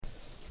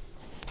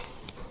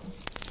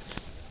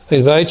I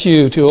invite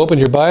you to open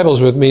your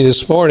Bibles with me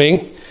this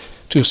morning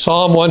to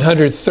Psalm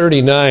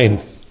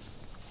 139.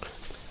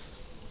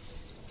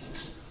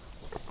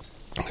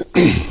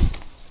 I'm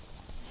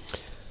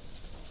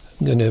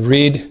going to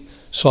read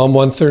Psalm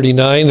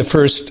 139, the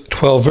first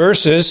 12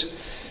 verses,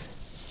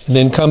 and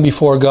then come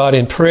before God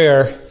in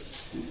prayer,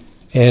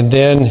 and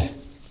then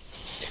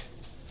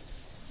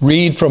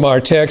read from our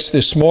text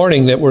this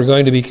morning that we're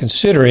going to be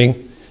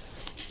considering,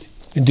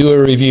 and do a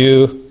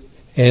review,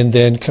 and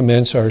then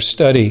commence our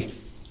study.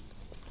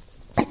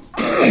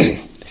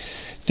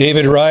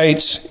 David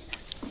writes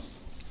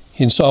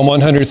in Psalm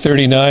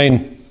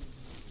 139,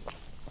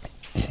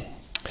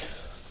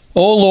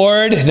 O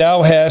Lord,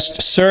 thou hast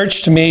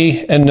searched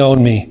me and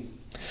known me.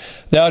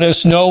 Thou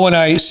dost know when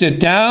I sit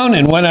down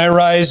and when I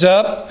rise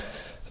up.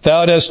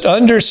 Thou dost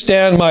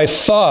understand my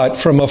thought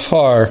from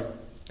afar.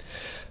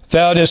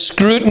 Thou dost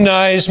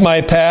scrutinize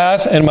my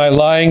path and my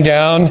lying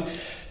down,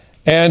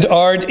 and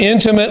art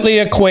intimately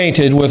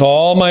acquainted with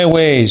all my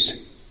ways.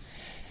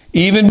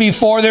 Even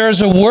before there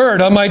is a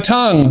word on my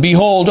tongue,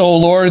 behold, O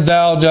Lord,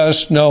 thou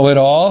dost know it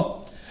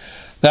all.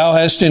 Thou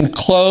hast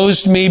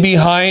enclosed me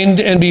behind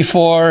and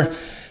before,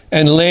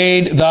 and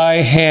laid thy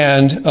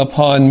hand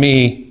upon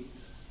me.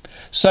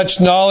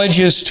 Such knowledge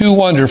is too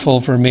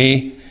wonderful for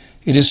me.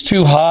 It is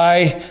too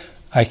high.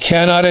 I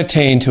cannot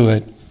attain to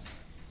it.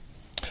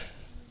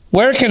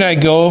 Where can I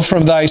go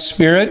from thy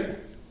spirit?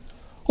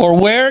 Or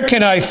where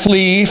can I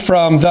flee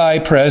from thy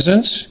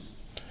presence?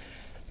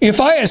 If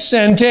I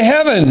ascend to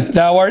heaven,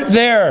 thou art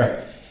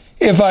there.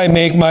 If I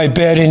make my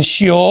bed in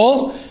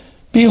Sheol,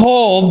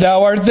 behold,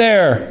 thou art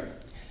there.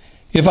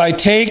 If I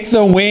take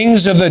the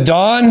wings of the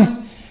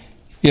dawn,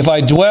 if I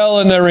dwell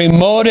in the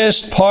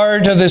remotest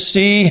part of the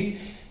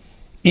sea,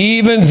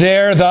 even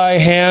there thy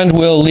hand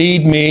will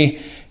lead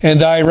me,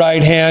 and thy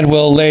right hand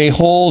will lay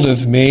hold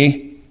of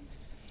me.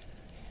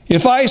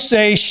 If I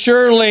say,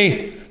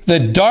 surely the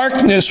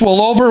darkness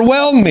will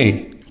overwhelm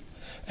me,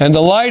 and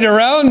the light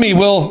around me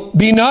will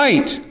be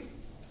night.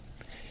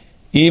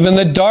 Even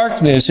the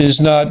darkness is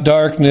not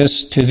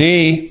darkness to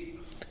thee,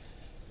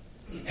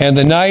 and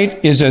the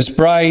night is as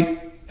bright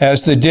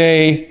as the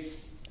day.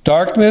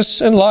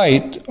 Darkness and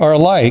light are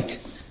alike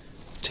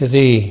to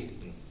thee.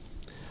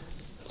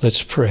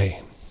 Let's pray.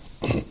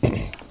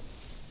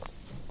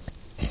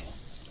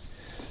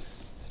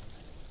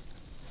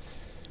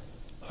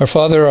 Our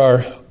Father,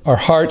 our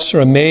hearts are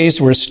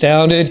amazed, we're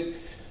astounded.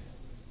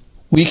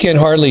 We can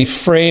hardly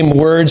frame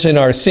words in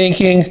our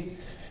thinking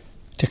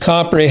to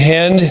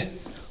comprehend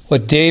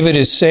what David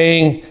is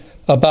saying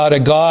about a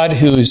God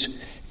who's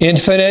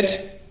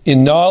infinite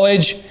in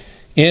knowledge,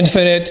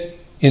 infinite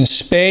in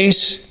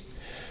space,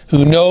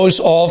 who knows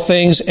all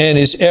things and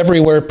is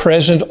everywhere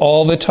present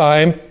all the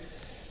time.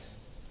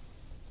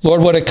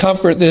 Lord, what a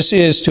comfort this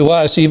is to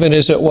us, even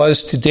as it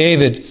was to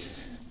David,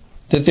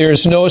 that there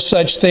is no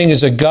such thing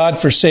as a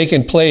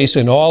God-forsaken place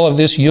in all of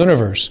this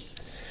universe.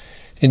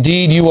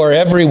 Indeed, you are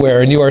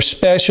everywhere, and you are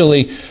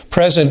specially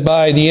present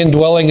by the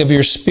indwelling of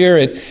your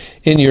Spirit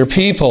in your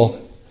people.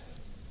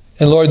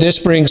 And Lord, this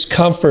brings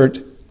comfort.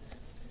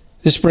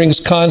 This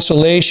brings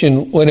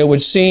consolation when it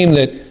would seem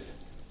that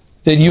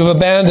you've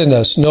abandoned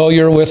us. No,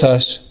 you're with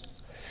us.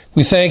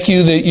 We thank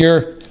you that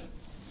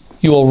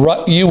you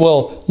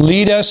will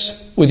lead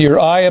us with your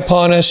eye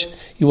upon us.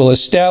 You will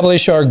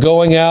establish our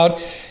going out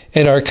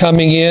and our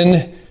coming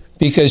in,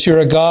 because you're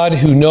a God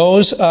who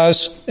knows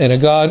us and a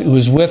God who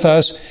is with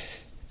us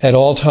at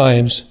all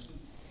times.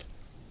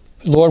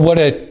 Lord, what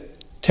a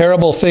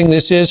terrible thing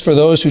this is for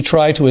those who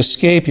try to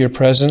escape your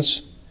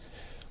presence.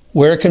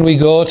 Where can we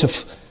go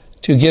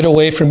to get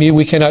away from you?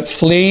 We cannot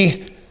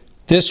flee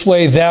this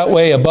way, that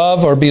way,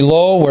 above or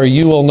below, where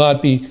you will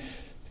not be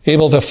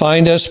able to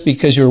find us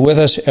because you're with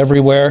us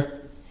everywhere.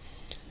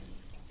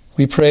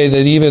 We pray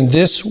that even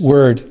this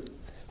word,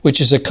 which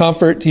is a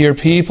comfort to your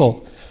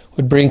people,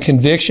 would bring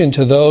conviction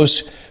to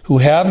those who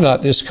have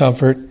not this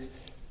comfort,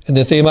 and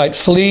that they might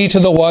flee to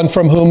the one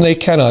from whom they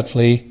cannot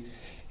flee,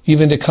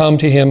 even to come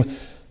to him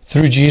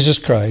through Jesus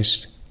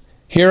Christ.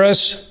 Hear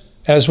us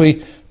as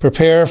we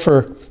prepare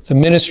for the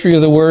ministry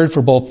of the word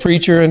for both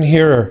preacher and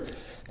hearer.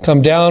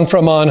 Come down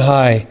from on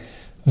high.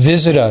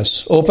 Visit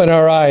us. Open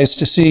our eyes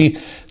to see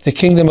the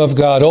kingdom of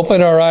God.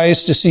 Open our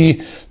eyes to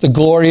see the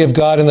glory of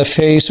God in the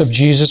face of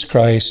Jesus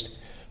Christ.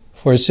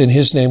 For it's in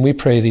his name we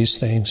pray these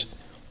things.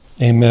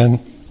 Amen.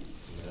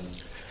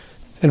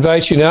 I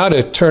invite you now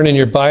to turn in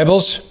your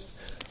Bibles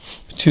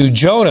to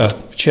Jonah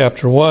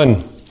chapter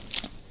 1.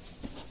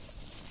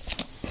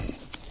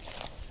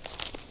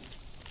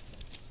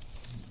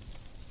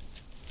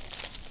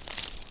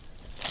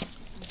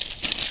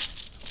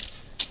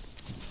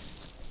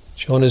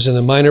 Jonah's in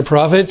the Minor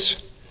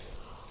Prophets,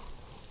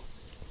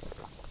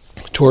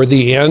 toward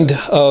the end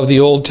of the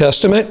Old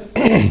Testament.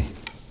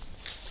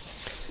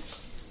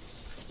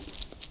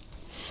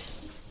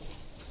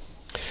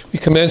 We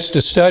commenced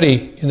to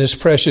study in this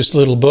precious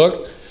little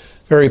book,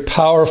 very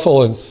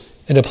powerful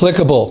and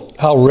applicable,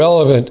 how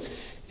relevant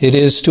it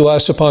is to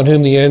us upon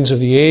whom the ends of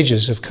the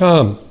ages have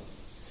come.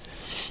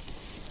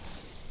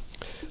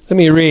 Let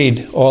me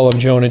read all of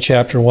Jonah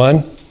chapter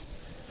 1.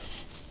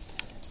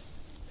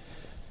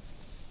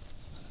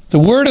 The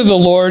word of the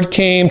Lord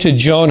came to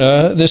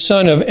Jonah, the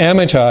son of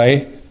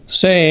Amittai,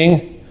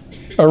 saying,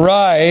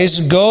 Arise,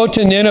 go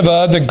to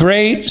Nineveh, the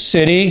great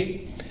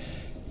city,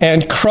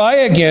 and cry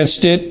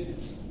against it,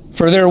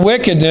 for their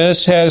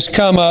wickedness has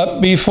come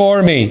up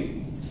before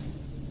me.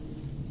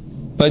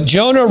 But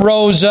Jonah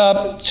rose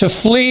up to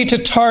flee to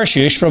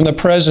Tarshish from the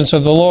presence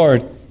of the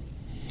Lord.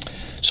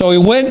 So he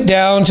went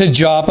down to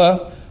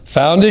Joppa,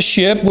 found a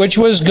ship which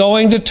was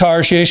going to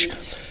Tarshish,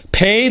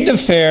 paid the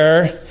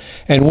fare,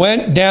 and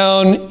went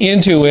down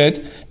into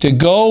it to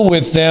go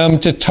with them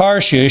to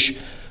Tarshish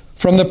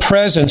from the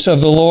presence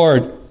of the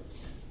Lord.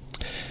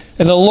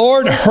 And the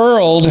Lord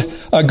hurled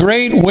a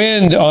great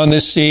wind on the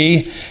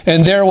sea,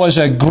 and there was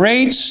a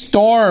great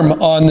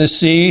storm on the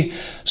sea,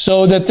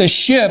 so that the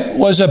ship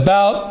was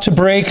about to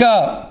break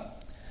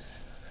up.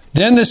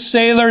 Then the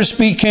sailors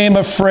became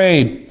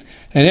afraid,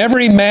 and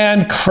every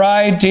man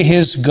cried to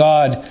his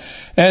God,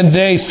 and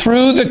they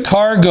threw the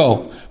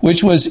cargo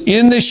which was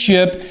in the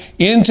ship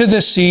into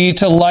the sea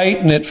to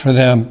lighten it for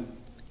them.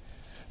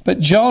 But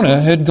Jonah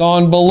had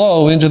gone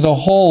below into the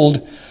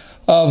hold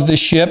of the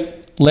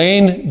ship,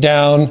 lain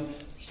down,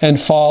 and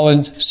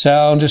fallen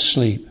sound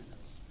asleep.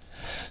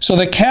 So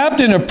the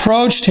captain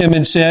approached him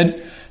and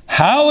said,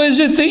 How is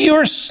it that you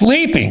are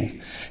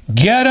sleeping?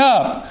 Get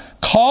up,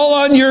 call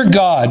on your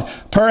God.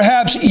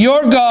 Perhaps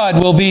your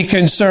God will be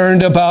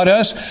concerned about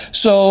us,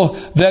 so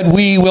that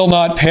we will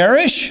not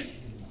perish.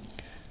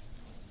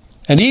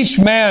 And each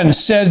man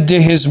said to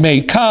his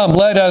mate, Come,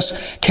 let us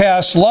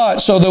cast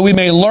lots, so that we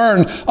may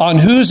learn on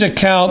whose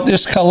account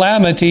this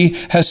calamity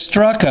has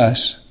struck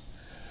us.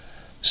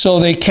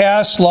 So they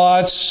cast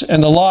lots,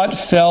 and the lot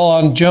fell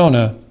on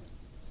Jonah.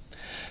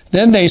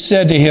 Then they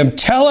said to him,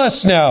 Tell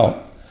us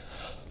now,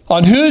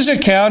 on whose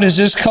account has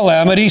this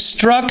calamity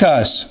struck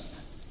us?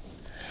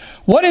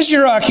 What is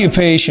your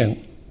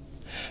occupation?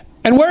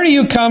 And where do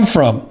you come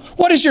from?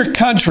 What is your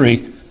country?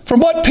 From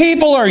what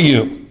people are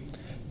you?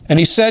 And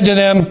he said to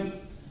them,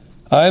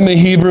 I am a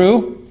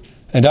Hebrew,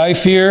 and I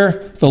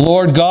fear the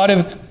Lord God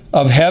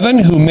of heaven,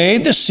 who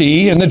made the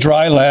sea and the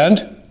dry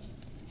land.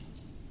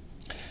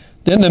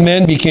 Then the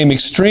men became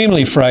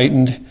extremely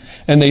frightened,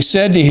 and they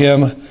said to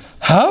him,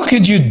 How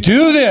could you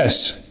do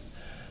this?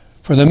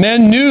 For the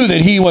men knew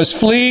that he was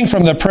fleeing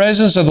from the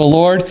presence of the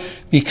Lord,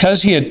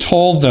 because he had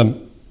told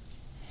them.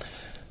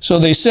 So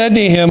they said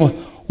to him,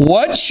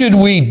 What should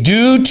we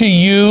do to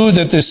you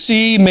that the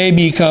sea may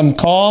become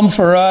calm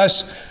for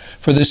us?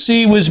 For the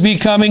sea was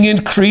becoming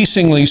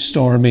increasingly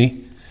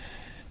stormy.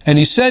 And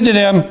he said to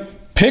them,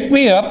 Pick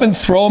me up and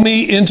throw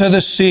me into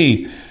the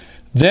sea.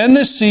 Then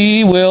the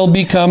sea will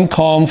become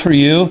calm for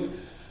you.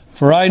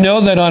 For I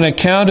know that on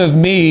account of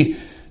me,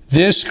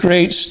 this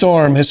great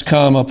storm has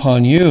come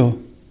upon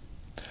you.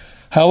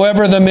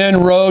 However, the men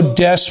rowed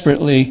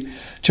desperately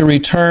to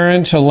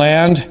return to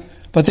land,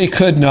 but they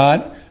could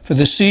not, for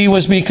the sea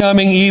was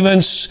becoming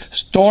even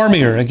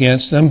stormier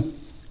against them.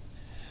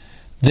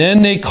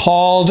 Then they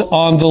called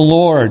on the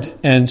Lord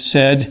and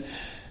said,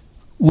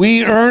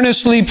 We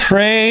earnestly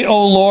pray,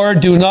 O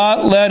Lord, do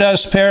not let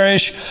us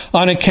perish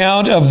on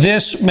account of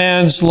this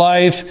man's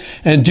life,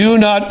 and do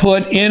not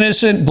put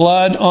innocent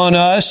blood on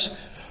us,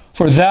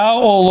 for thou,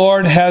 O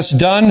Lord, hast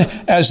done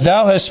as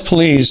thou hast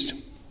pleased.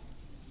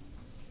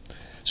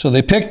 So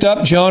they picked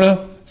up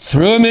Jonah,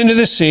 threw him into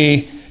the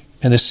sea,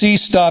 and the sea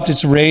stopped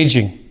its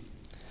raging.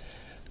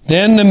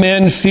 Then the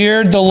men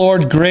feared the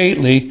Lord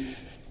greatly,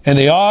 and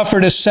they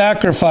offered a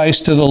sacrifice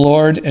to the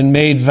Lord and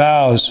made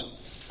vows.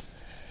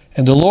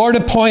 And the Lord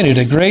appointed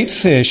a great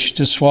fish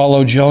to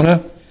swallow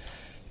Jonah,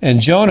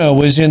 and Jonah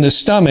was in the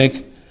stomach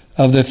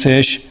of the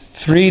fish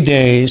 3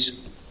 days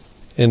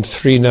and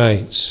 3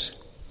 nights.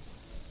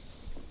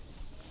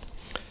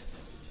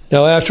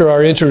 Now, after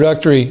our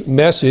introductory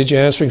message,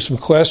 answering some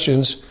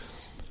questions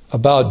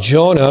about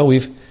Jonah,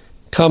 we've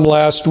come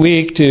last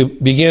week to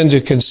begin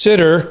to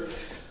consider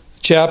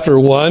chapter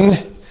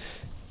 1.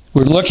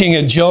 We're looking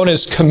at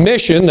Jonah's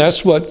commission.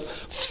 That's what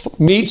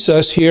meets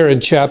us here in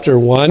chapter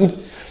 1.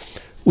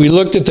 We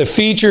looked at the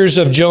features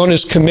of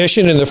Jonah's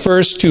commission in the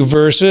first 2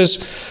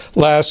 verses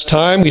last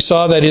time. We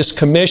saw that his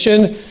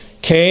commission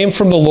came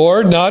from the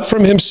Lord, not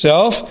from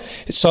himself.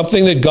 It's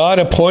something that God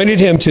appointed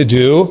him to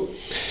do.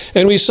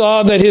 And we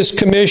saw that his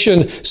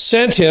commission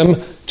sent him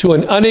to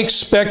an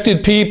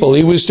unexpected people.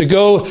 He was to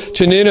go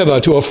to Nineveh,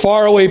 to a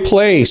faraway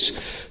place,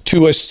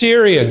 to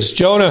Assyrians.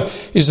 Jonah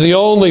is the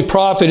only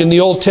prophet in the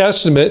Old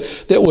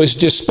Testament that was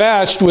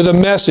dispatched with a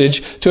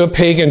message to a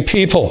pagan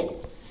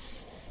people.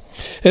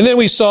 And then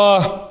we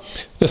saw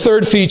the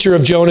third feature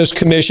of Jonah's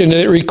commission, and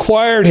it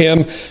required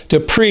him to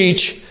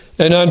preach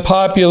an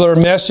unpopular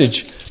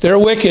message. Their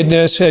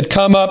wickedness had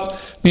come up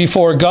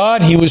before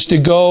God. He was to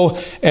go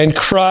and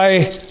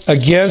cry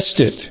against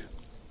it.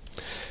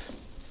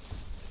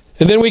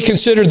 And then we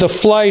considered the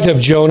flight of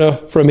Jonah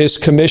from his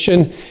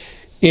commission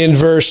in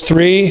verse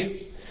 3.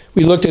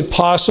 We looked at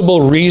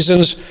possible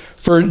reasons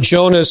for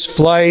Jonah's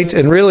flight,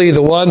 and really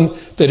the one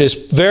that is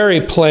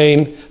very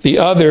plain, the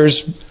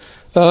others,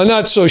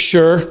 not so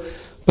sure.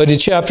 But in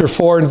chapter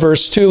 4 and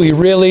verse 2, he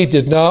really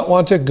did not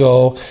want to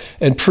go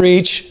and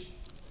preach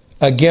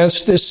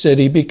against this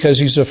city because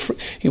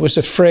he was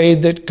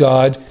afraid that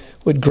God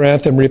would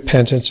grant them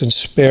repentance and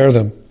spare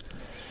them.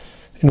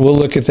 And we'll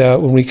look at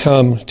that when we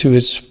come to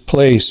its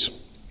place.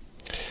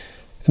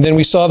 And then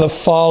we saw the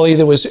folly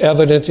that was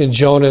evident in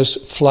Jonah's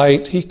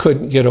flight. He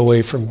couldn't get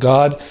away from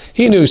God.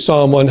 He knew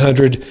Psalm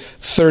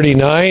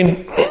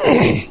 139.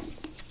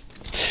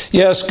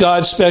 Yes,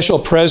 God's special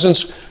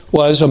presence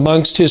was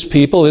amongst his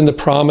people in the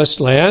promised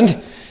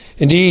land.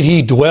 Indeed,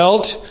 he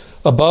dwelt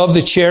above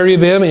the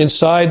cherubim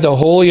inside the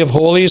Holy of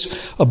Holies,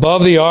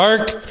 above the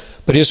ark,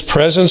 but his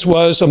presence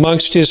was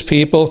amongst his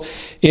people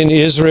in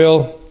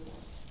Israel.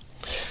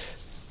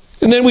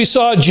 And then we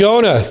saw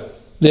Jonah,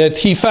 that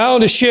he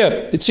found a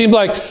ship. It seemed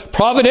like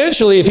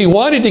providentially, if he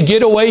wanted to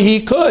get away,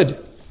 he could.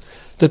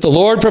 That the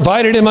Lord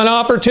provided him an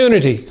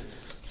opportunity.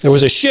 There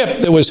was a ship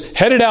that was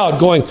headed out,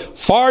 going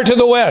far to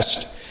the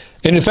west.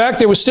 And in fact,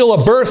 there was still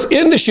a berth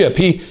in the ship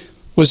he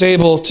was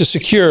able to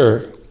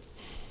secure.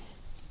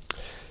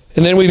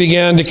 And then we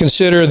began to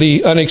consider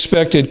the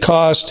unexpected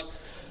cost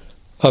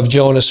of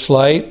Jonah's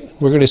flight.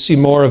 We're going to see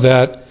more of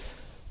that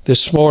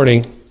this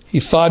morning. He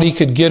thought he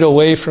could get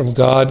away from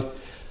God,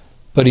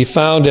 but he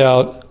found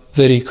out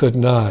that he could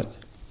not.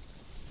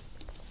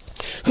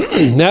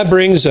 That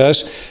brings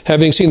us,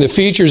 having seen the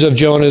features of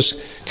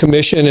Jonah's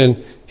commission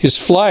and his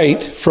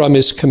flight from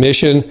his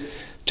commission,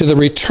 to the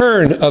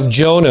return of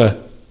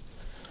Jonah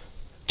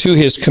to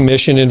his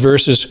commission in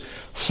verses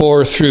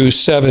 4 through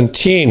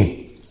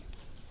 17.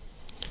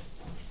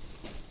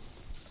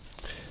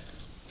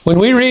 When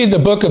we read the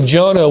book of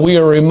Jonah, we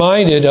are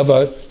reminded of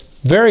a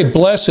very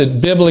blessed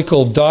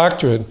biblical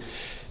doctrine,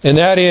 and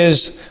that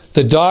is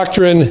the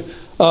doctrine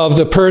of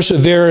the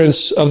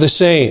perseverance of the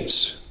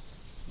saints.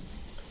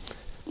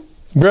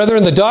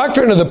 Brethren, the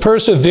doctrine of the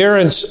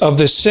perseverance of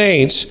the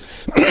saints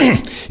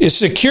is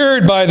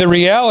secured by the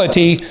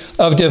reality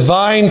of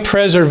divine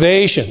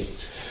preservation.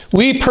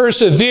 We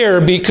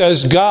persevere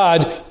because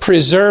God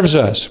preserves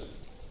us.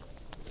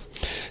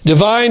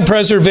 Divine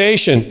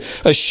preservation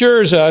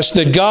assures us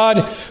that God,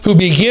 who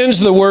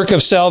begins the work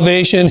of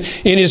salvation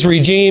in his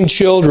redeemed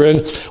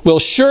children, will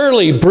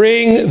surely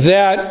bring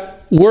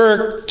that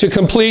work to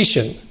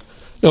completion,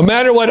 no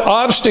matter what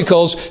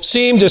obstacles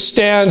seem to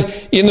stand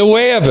in the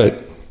way of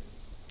it.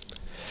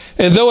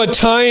 And though at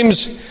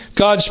times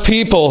God's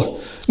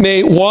people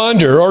may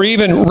wander or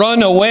even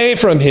run away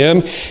from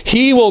him,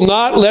 he will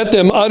not let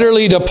them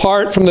utterly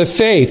depart from the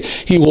faith.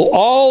 He will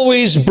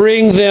always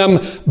bring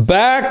them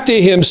back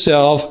to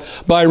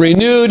himself by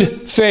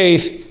renewed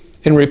faith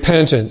and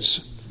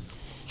repentance.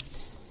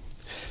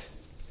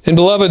 And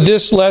beloved,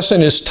 this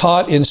lesson is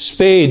taught in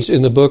spades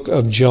in the book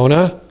of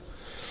Jonah.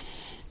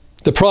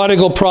 The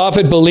prodigal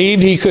prophet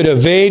believed he could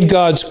evade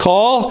God's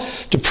call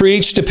to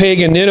preach to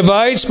pagan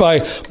Ninevites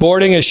by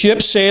boarding a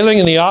ship sailing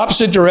in the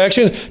opposite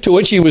direction to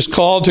which he was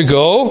called to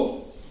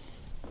go.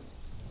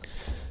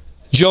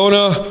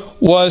 Jonah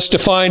was to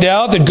find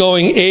out that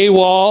going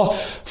AWOL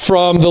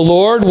from the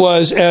Lord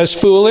was as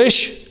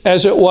foolish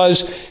as it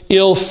was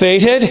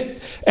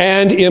ill-fated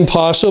and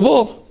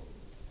impossible.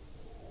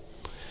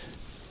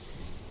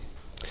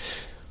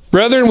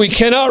 Brethren, we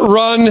cannot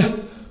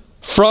run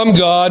from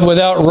God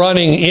without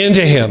running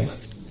into him.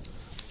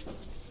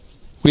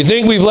 We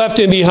think we've left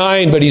him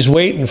behind, but he's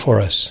waiting for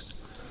us.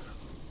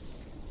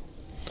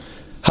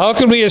 How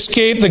can we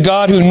escape the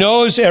God who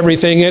knows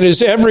everything and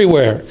is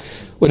everywhere?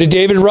 What did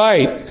David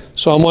write?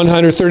 Psalm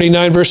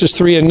 139, verses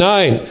 3 and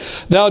 9.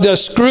 Thou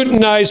dost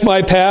scrutinize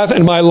my path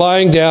and my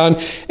lying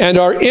down, and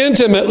are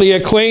intimately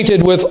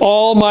acquainted with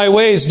all my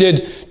ways.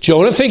 Did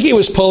Jonah think he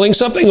was pulling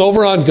something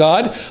over on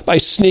God by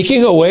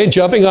sneaking away,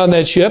 jumping on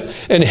that ship,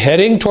 and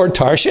heading toward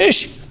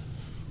Tarshish?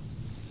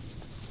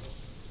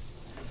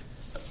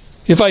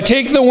 If I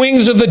take the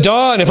wings of the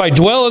dawn, if I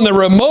dwell in the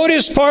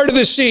remotest part of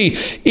the sea,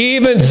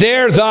 even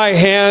there thy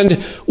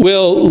hand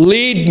will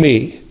lead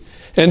me,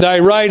 and thy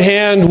right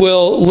hand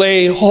will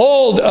lay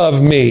hold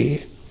of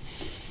me.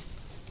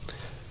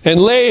 And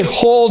lay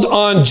hold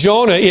on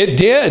Jonah it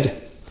did.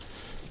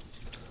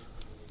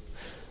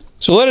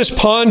 So let us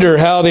ponder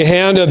how the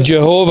hand of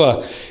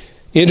Jehovah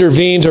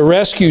intervened to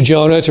rescue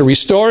Jonah, to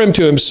restore him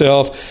to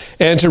himself,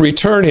 and to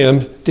return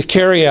him to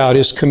carry out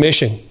his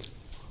commission.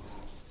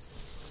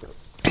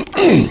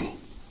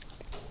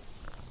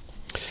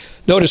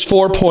 Notice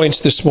 4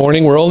 points this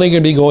morning. We're only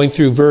going to be going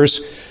through verse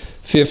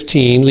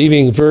 15,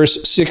 leaving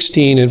verse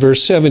 16 and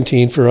verse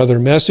 17 for other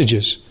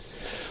messages.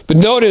 But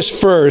notice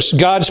first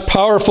God's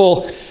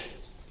powerful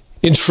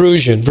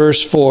intrusion,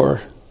 verse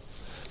 4.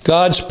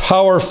 God's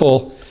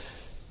powerful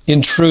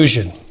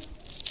intrusion.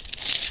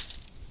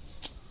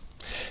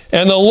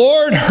 And the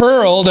Lord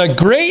hurled a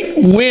great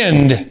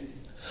wind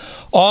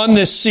on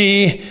the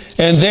sea,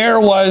 and there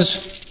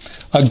was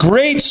a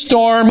great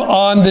storm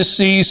on the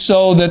sea,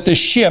 so that the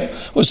ship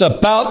was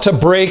about to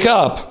break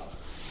up.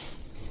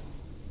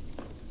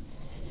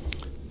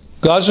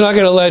 God's not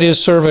going to let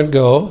his servant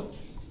go.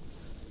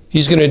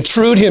 He's going to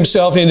intrude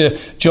himself into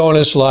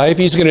Jonah's life.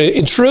 He's going to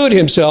intrude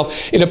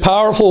himself in a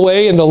powerful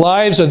way in the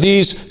lives of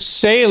these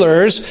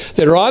sailors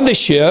that are on the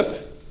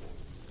ship.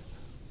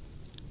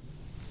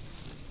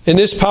 And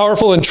this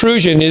powerful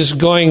intrusion is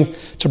going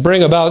to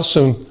bring about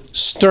some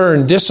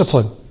stern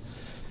discipline.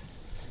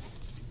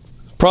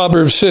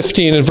 Proverbs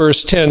 15 and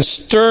verse 10,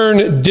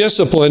 stern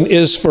discipline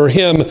is for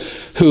him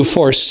who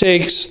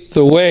forsakes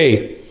the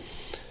way.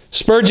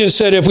 Spurgeon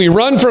said, if we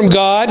run from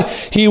God,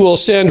 he will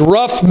send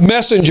rough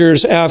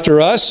messengers after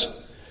us.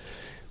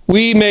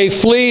 We may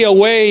flee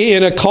away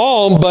in a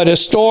calm, but a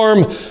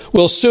storm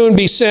will soon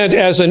be sent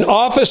as an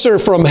officer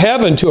from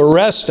heaven to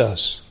arrest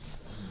us.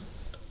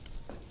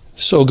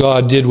 So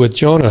God did with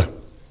Jonah.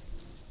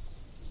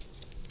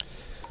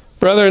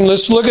 Brethren,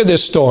 let's look at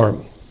this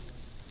storm.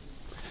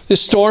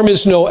 This storm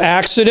is no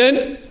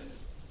accident.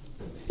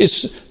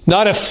 It's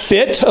not a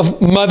fit of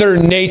Mother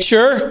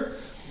Nature.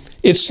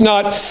 It's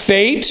not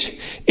fate.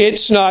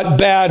 It's not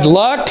bad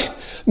luck.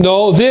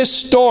 No, this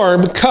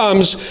storm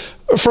comes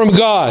from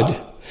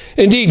God.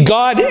 Indeed,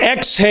 God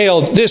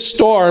exhaled this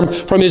storm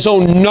from his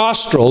own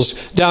nostrils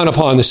down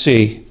upon the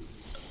sea.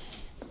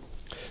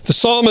 The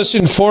psalmist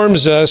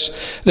informs us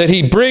that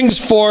he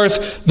brings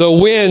forth the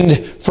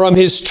wind from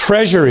his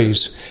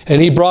treasuries,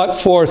 and he brought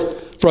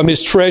forth from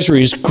his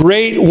treasuries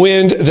great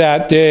wind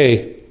that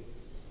day.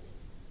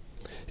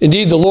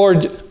 Indeed, the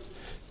Lord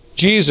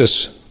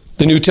Jesus,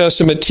 the New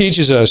Testament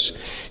teaches us,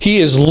 he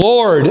is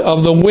Lord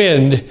of the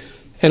wind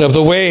and of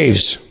the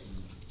waves.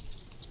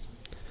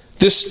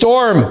 This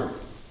storm,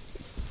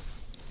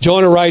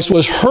 Jonah writes,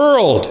 was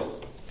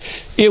hurled.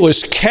 It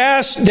was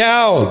cast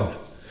down,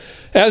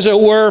 as it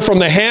were, from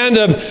the hand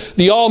of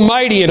the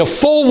Almighty. In a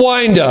full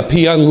wind-up,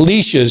 he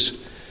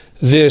unleashes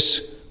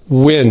this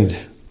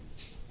wind.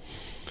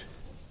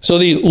 So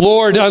the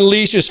Lord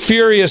unleashes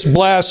furious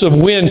blasts of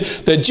wind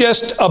that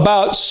just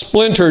about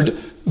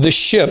splintered the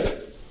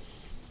ship.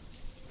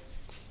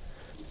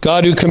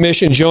 God, who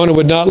commissioned Jonah,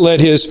 would not let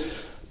his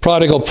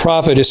prodigal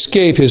prophet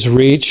escape his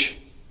reach.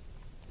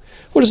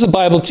 What does the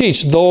Bible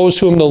teach? Those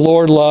whom the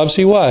Lord loves,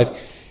 he what?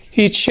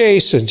 He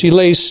chastens. He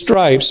lays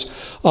stripes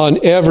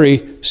on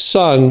every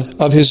son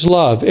of his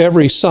love,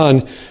 every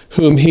son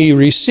whom he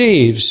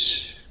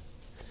receives.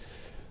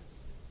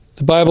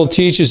 The Bible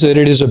teaches that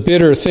it is a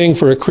bitter thing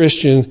for a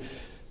Christian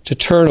to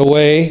turn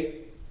away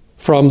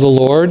from the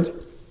Lord.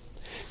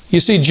 You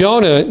see,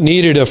 Jonah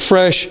needed a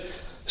fresh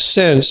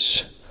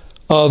sense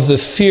of the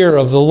fear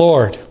of the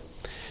Lord.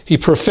 He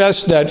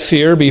professed that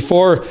fear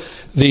before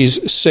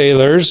these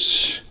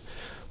sailors,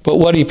 but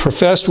what he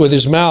professed with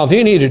his mouth,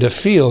 he needed to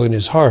feel in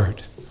his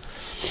heart.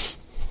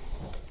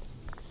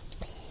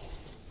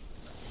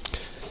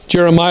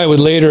 Jeremiah would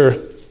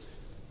later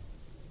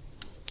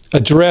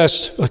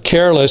address a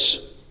careless,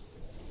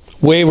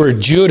 wayward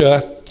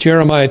Judah,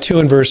 Jeremiah 2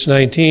 and verse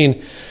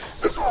 19.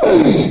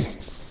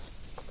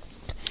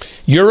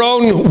 Your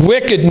own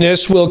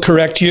wickedness will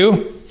correct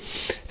you,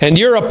 and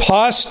your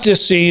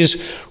apostasies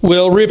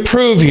will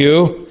reprove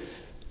you.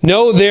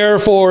 Know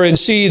therefore and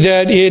see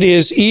that it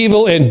is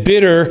evil and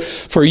bitter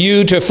for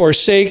you to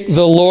forsake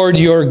the Lord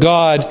your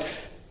God,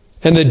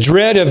 and the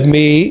dread of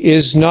me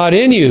is not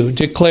in you,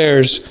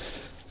 declares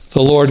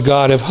the Lord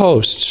God of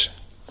hosts.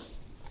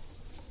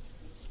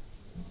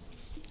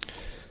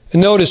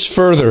 And notice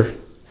further,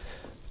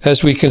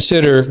 as we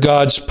consider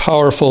God's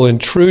powerful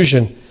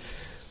intrusion,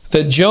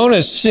 that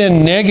Jonah's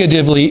sin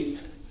negatively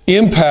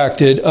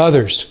impacted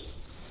others.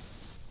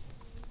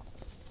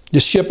 The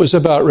ship was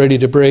about ready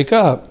to break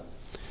up.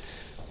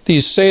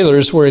 These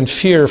sailors were in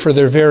fear for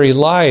their very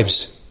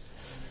lives.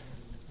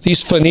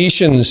 These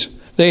Phoenicians,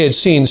 they had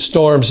seen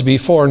storms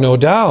before, no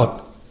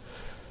doubt.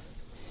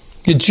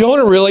 Did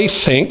Jonah really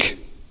think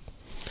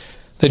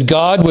that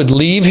God would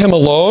leave him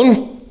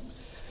alone?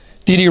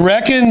 Did he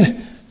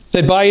reckon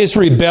that by his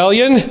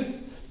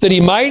rebellion that he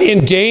might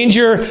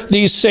endanger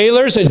these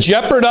sailors and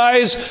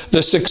jeopardize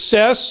the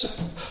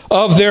success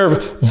of their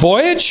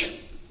voyage?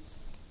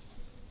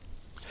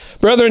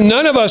 Brethren,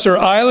 none of us are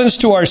islands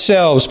to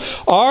ourselves.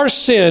 Our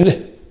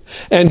sin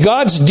and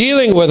God's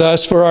dealing with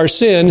us for our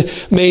sin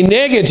may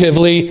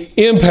negatively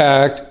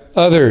impact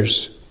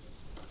others.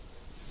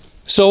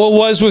 So it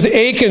was with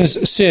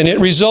Achan's sin. It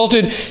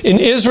resulted in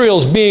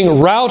Israel's being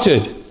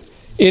routed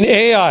in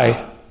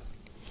Ai.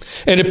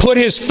 And it put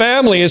his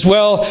family as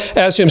well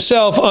as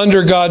himself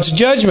under God's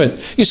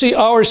judgment. You see,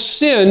 our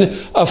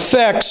sin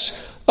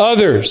affects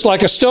others.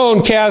 Like a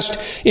stone cast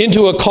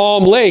into a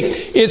calm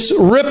lake, its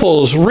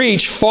ripples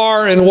reach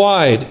far and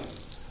wide.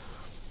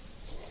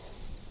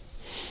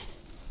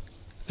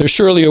 There's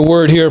surely a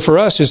word here for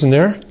us, isn't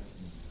there?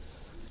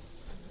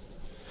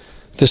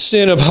 The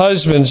sin of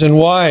husbands and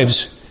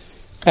wives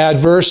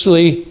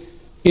adversely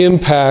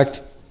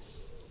impact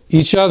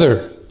each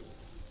other.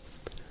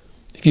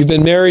 If you've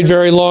been married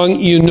very long,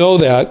 you know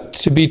that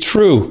to be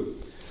true.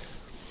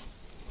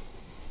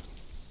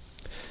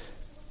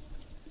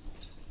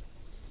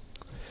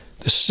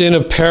 The sin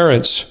of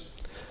parents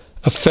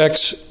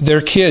affects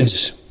their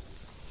kids.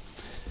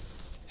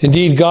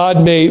 Indeed,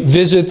 God may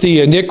visit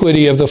the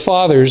iniquity of the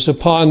fathers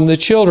upon the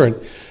children.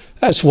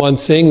 That's one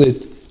thing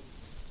that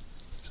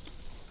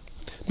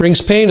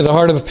brings pain to the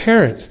heart of a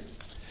parent.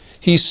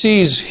 He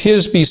sees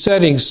his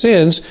besetting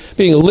sins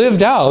being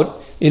lived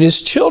out in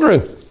his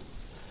children.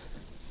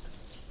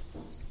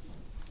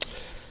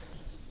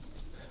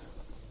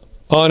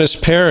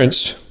 Honest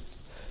parents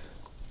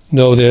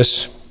know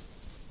this.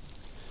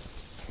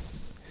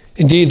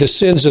 Indeed, the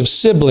sins of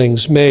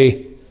siblings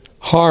may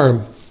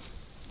harm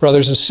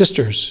brothers and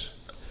sisters,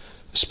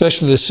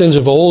 especially the sins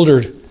of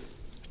older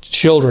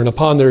children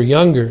upon their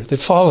younger that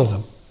follow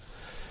them.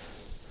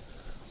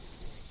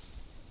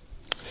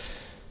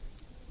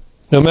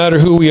 No matter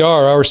who we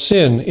are, our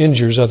sin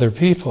injures other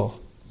people.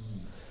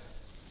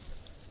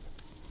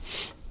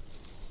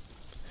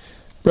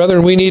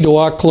 Brethren, we need to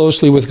walk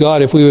closely with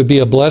God if we would be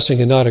a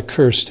blessing and not a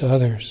curse to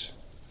others.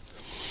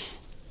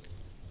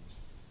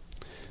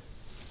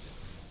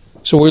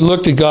 So we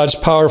looked at God's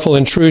powerful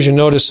intrusion.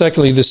 Notice,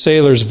 secondly, the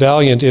sailor's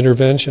valiant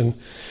intervention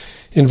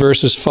in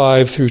verses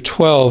 5 through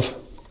 12.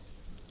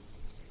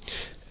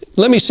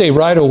 Let me say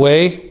right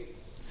away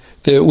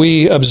that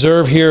we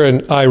observe here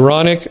an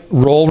ironic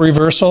role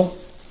reversal.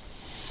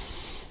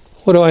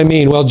 What do I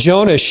mean? Well,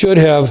 Jonah should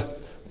have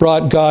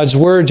brought God's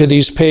word to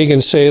these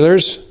pagan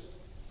sailors.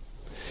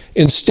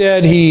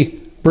 Instead,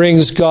 he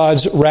brings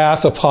God's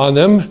wrath upon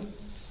them.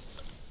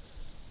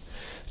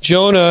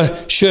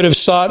 Jonah should have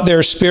sought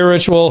their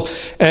spiritual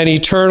and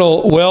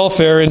eternal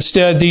welfare.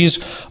 Instead, these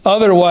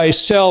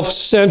otherwise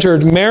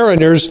self-centered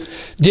mariners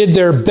did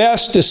their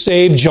best to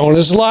save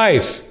Jonah's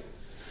life.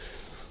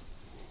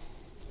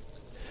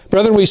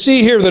 Brethren, we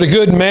see here that a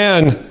good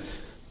man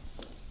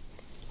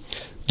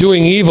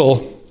doing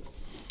evil,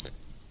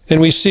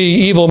 and we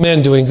see evil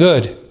men doing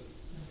good.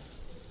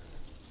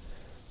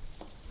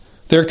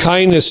 Their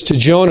kindness to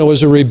Jonah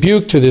was a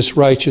rebuke to this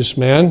righteous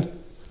man.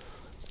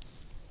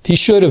 He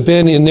should have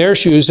been in their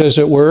shoes, as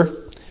it were,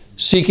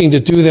 seeking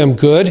to do them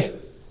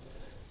good.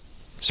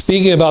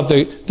 Speaking about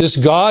this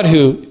God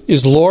who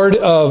is Lord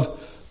of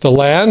the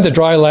land, the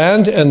dry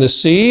land, and the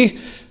sea.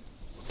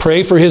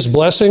 Pray for his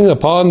blessing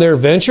upon their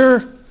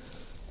venture.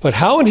 But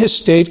how in his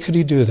state could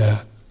he do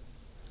that?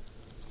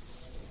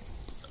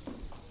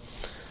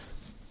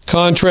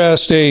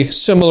 Contrast a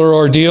similar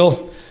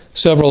ordeal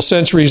several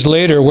centuries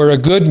later, where a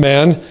good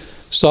man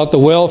sought the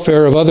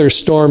welfare of other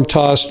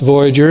storm-tossed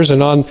voyagers,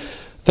 and on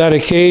that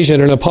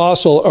occasion, an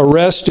apostle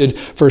arrested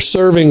for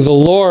serving the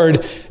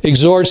Lord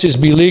exhorts his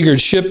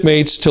beleaguered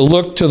shipmates to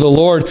look to the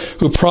Lord,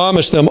 who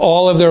promised them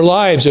all of their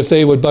lives if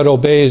they would but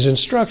obey his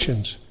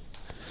instructions.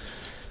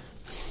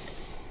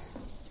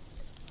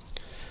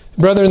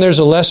 Brethren, there's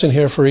a lesson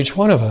here for each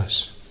one of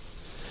us.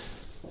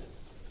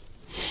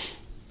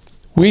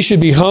 We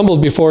should be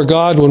humbled before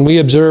God when we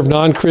observe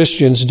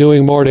non-Christians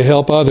doing more to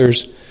help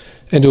others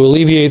and to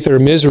alleviate their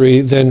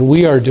misery than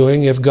we are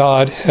doing if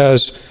God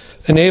has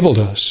enabled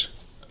us.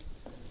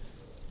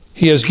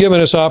 He has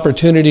given us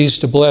opportunities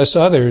to bless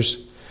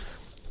others.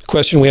 The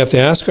question we have to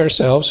ask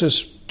ourselves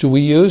is, do we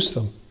use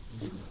them?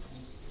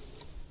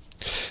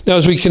 Now,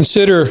 as we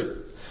consider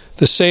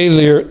the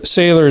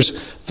sailor's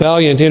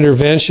valiant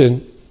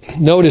intervention,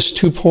 notice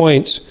 2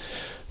 points.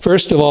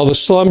 First of all, the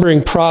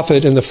slumbering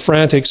prophet and the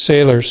frantic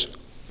sailors.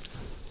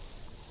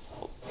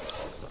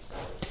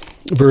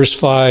 Verse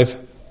 5.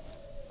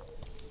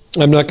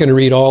 I'm not going to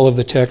read all of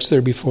the text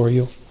there before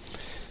you.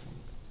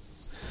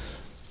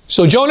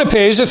 So Jonah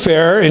pays a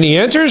fare and he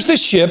enters the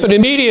ship, and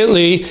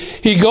immediately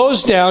he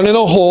goes down in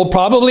a hole,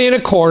 probably in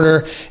a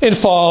corner, and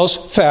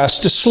falls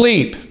fast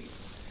asleep.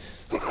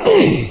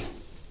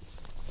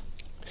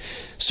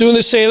 Soon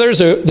the sailors,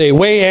 they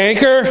weigh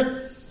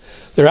anchor.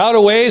 They're out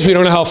a ways. We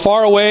don't know how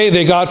far away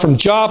they got from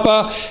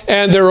Joppa,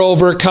 and they're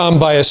overcome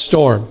by a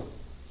storm.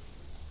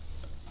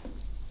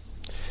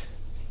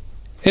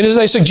 And as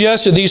I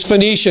suggested, these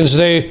Phoenicians,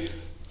 they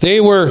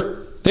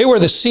were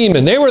the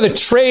seamen. They were the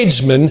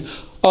tradesmen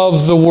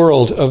of the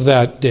world of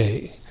that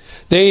day.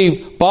 They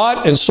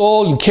bought and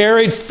sold and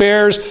carried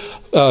fares,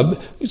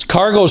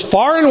 cargoes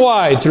far and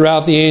wide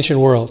throughout the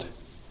ancient world.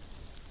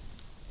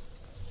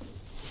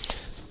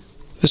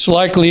 This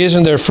likely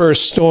isn't their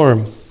first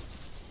storm.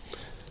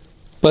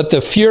 But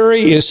the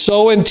fury is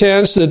so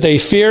intense that they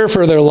fear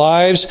for their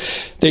lives.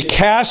 They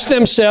cast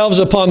themselves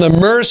upon the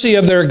mercy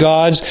of their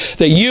gods.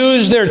 They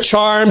use their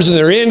charms and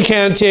their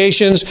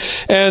incantations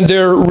and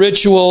their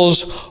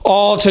rituals,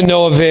 all to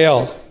no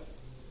avail.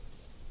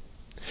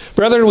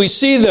 Brethren, we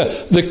see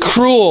the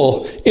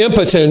cruel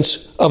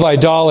impotence of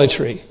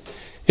idolatry.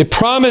 It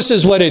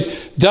promises what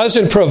it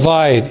doesn't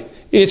provide.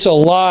 It's a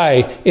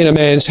lie in a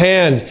man's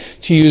hand,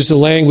 to use the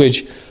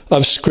language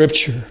of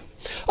Scripture.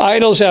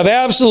 Idols have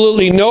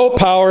absolutely no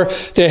power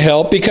to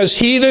help because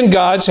heathen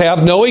gods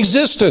have no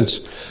existence.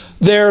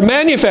 They're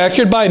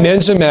manufactured by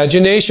men's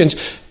imaginations.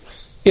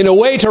 In a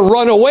way to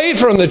run away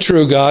from the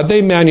true God,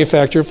 they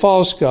manufacture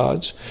false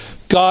gods.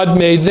 God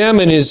made them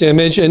in his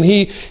image, and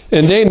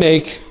they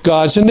make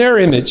gods in their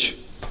image.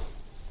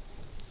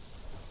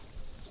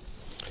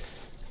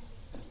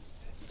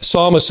 The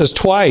psalmist says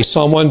twice,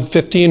 Psalm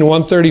 115 and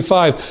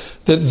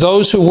 135, that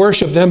those who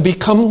worship them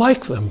become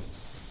like them.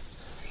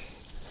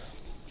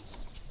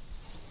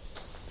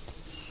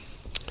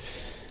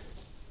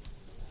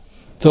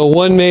 Though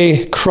one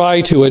may cry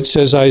to it,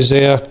 says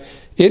Isaiah,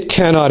 it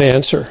cannot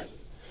answer.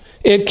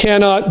 It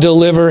cannot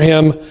deliver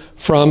him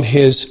from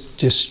his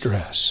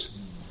distress.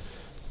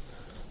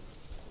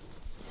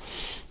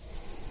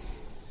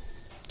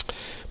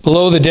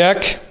 Below the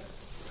deck,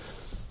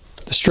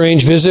 the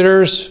strange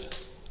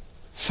visitors,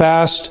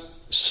 fast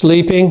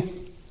sleeping.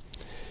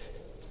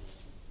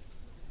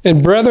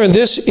 And brethren,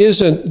 this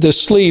isn't the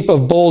sleep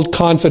of bold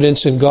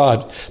confidence in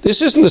God.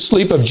 This isn't the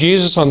sleep of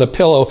Jesus on the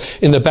pillow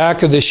in the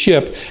back of the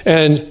ship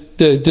and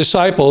the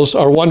disciples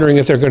are wondering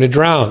if they're going to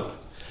drown.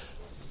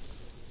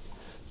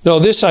 No,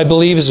 this, I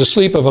believe, is the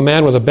sleep of a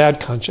man with a bad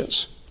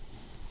conscience.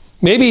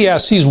 Maybe,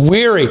 yes, he's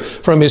weary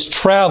from his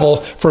travel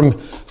from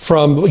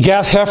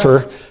Gath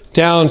Hepher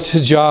down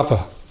to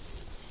Joppa.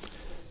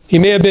 He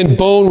may have been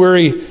bone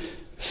weary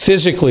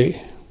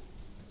physically.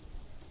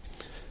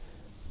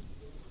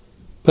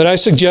 But I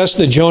suggest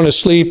that Jonah's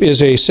sleep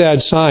is a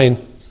sad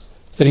sign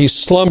that he's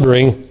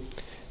slumbering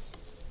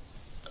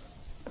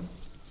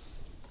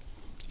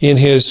in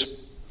his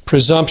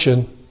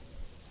presumption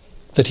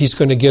that he's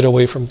going to get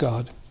away from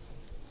God.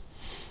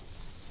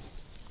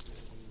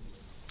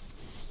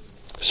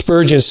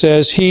 Spurgeon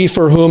says, "He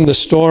for whom the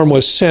storm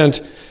was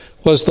sent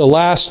was the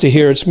last to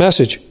hear its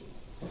message."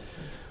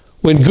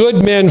 When good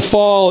men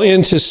fall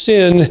into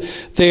sin,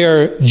 they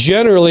are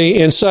generally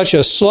in such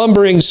a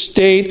slumbering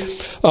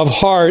state of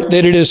heart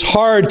that it is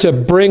hard to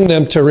bring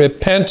them to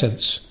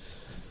repentance.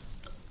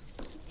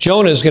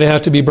 Jonah is going to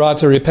have to be brought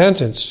to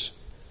repentance.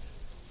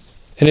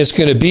 And it's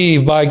going to be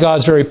by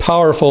God's very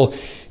powerful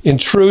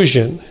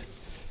intrusion,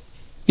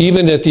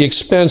 even at the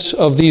expense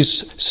of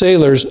these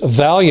sailors'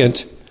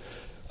 valiant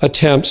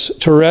attempts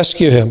to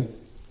rescue him.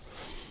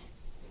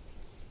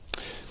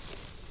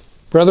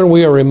 Brethren,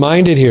 we are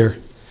reminded here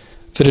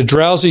that a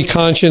drowsy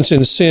conscience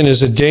in sin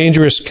is a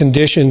dangerous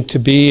condition to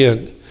be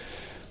in.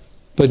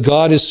 But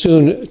God is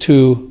soon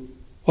to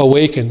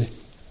awaken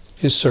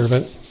his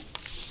servant.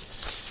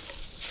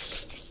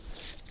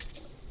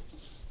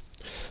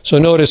 So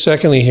notice,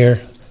 secondly,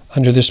 here,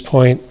 under this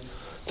point,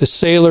 the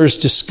sailor's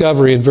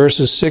discovery in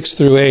verses 6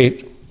 through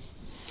 8.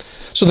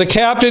 So the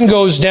captain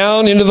goes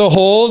down into the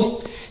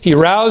hold. He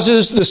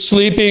rouses the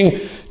sleeping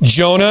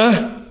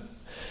Jonah.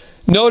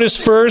 Notice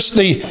first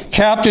the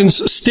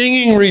captain's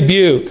stinging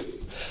rebuke.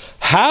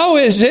 How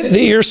is it that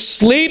you're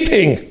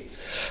sleeping?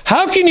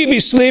 How can you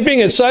be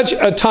sleeping at such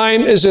a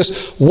time as this?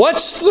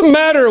 What's the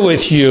matter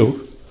with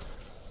you?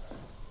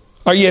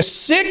 Are you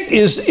sick?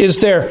 Is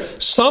there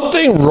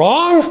something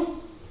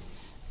wrong?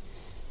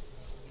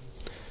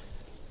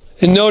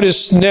 And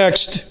notice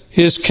next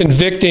his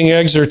convicting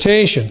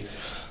exhortation.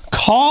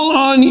 Call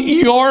on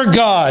your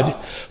God.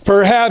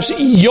 Perhaps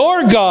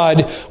your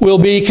God will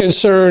be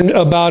concerned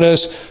about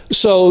us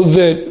so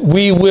that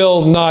we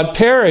will not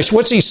perish.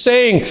 What's he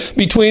saying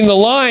between the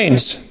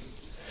lines?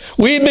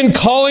 We've been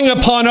calling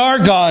upon our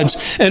gods,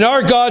 and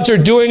our gods are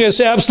doing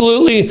us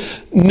absolutely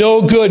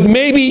no good.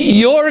 Maybe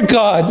your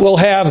God will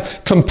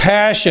have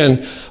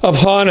compassion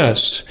upon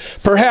us.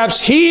 Perhaps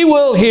he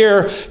will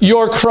hear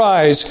your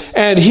cries,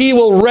 and he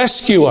will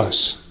rescue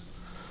us.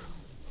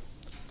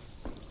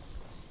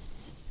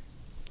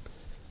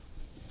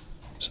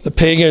 So the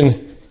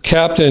pagan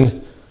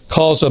captain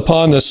calls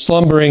upon the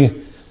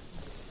slumbering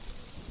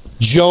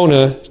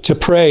Jonah to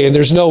pray. And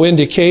there's no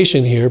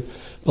indication here,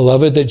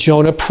 beloved, that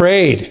Jonah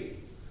prayed.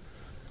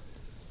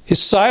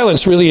 His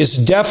silence really is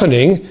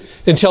deafening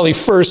until he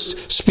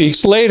first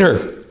speaks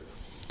later.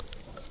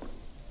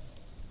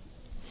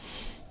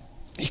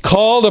 He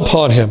called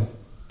upon him.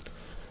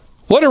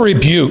 What a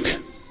rebuke.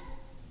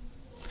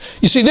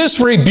 You see, this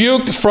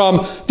rebuke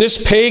from this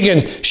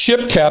pagan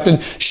ship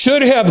captain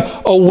should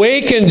have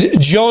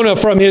awakened Jonah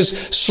from his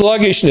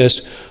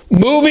sluggishness,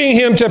 moving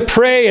him to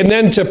pray and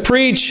then to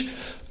preach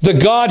the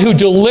God who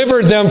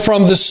delivered them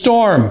from the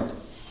storm.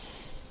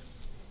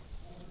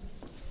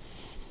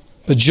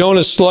 But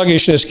Jonah's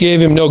sluggishness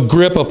gave him no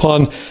grip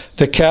upon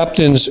the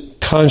captain's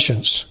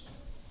conscience.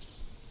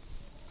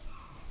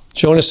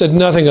 Jonah said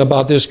nothing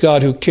about this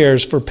God who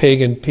cares for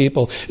pagan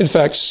people. In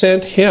fact,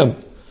 sent him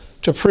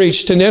to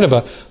preach to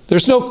Nineveh.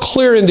 There's no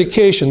clear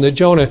indication that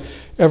Jonah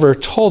ever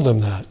told them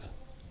that.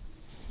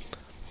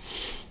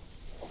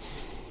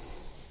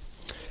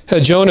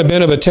 Had Jonah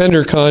been of a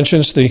tender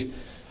conscience, the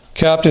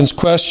captain's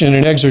question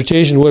and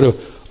exhortation would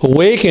have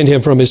awakened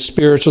him from his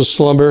spiritual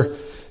slumber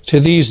to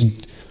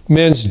these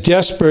men's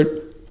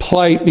desperate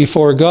plight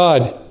before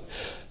God.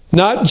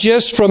 Not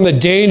just from the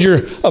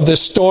danger of the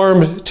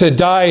storm to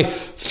die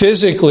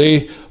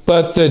physically,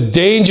 but the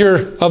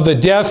danger of the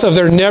death of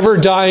their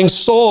never-dying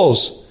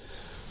souls.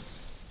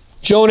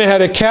 Jonah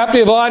had a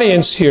captive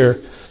audience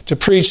here to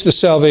preach the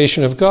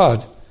salvation of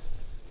God,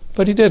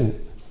 but he didn't.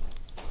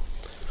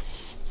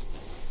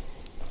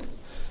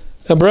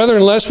 Now,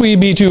 brethren, lest we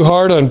be too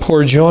hard on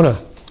poor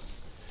Jonah,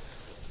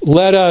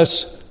 let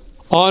us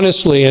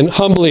honestly and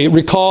humbly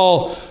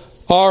recall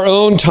our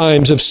own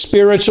times of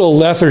spiritual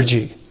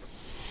lethargy,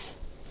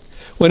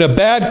 when a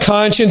bad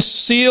conscience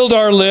sealed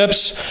our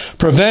lips,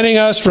 preventing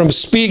us from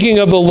speaking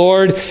of the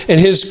Lord and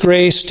his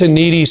grace to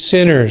needy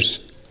sinners.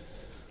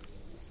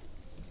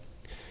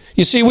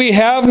 You see, we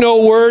have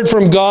no word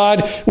from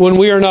God when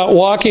we are not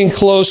walking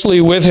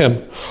closely with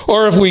him.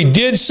 Or if we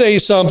did say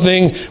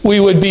something, we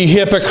would be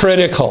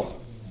hypocritical.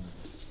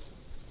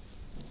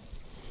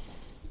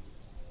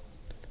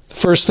 The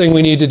first thing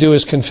we need to do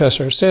is confess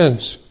our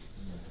sins.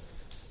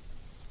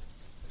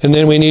 And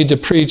then we need to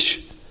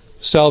preach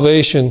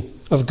salvation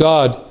of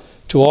God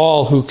to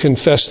all who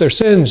confess their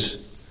sins.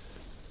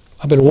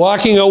 I've been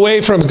walking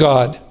away from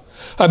God.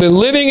 I've been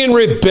living in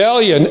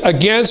rebellion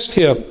against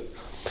Him.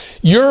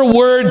 Your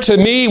word to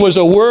me was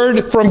a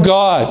word from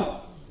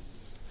God.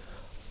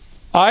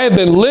 I have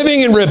been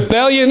living in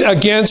rebellion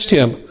against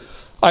Him.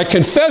 I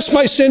confess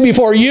my sin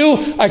before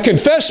you. I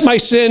confess my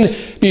sin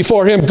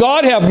before Him.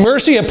 God, have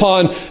mercy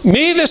upon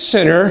me, the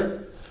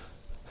sinner.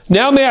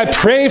 Now may I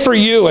pray for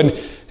you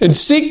and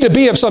seek to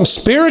be of some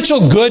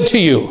spiritual good to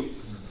you.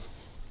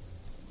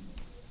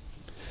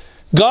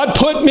 God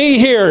put me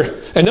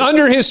here and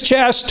under His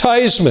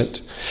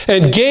chastisement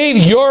and gave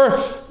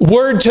your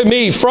word to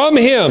me from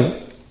Him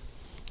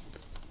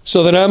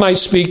so that I might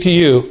speak to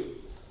you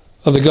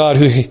of the God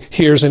who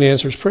hears and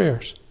answers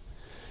prayers.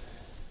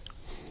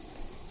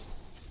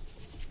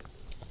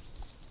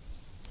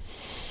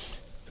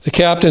 The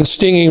captain's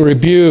stinging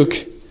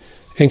rebuke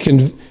and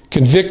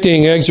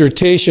convicting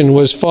exhortation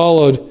was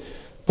followed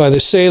by the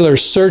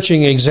sailor's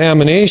searching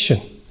examination.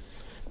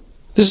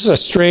 This is a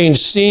strange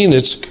scene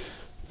that's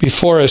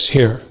before us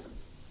here.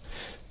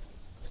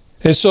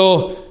 And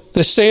so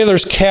the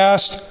sailors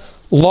cast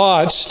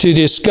lots to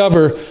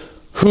discover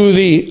who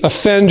the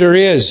offender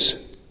is.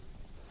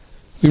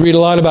 We read a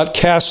lot about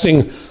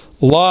casting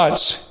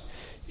lots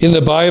in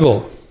the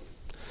Bible.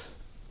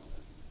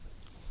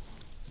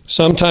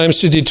 Sometimes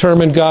to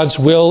determine God's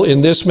will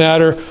in this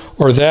matter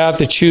or that,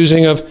 the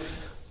choosing of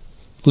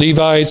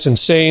Levites and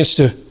saints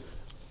to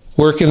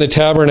work in the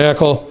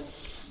tabernacle.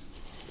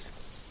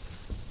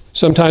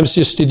 Sometimes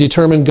just to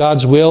determine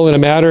God's will in a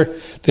matter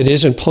that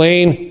isn't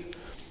plain.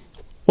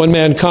 One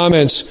man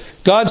comments,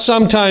 God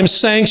sometimes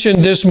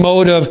sanctioned this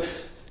mode of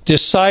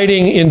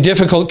deciding in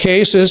difficult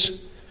cases.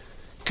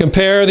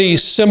 Compare the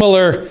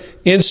similar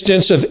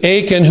instance of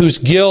Achan, whose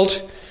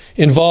guilt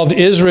involved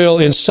Israel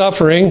in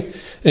suffering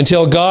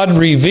until God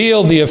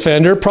revealed the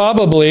offender,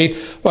 probably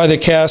by the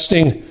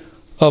casting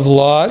of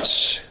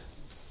lots.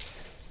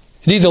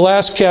 Indeed, the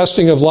last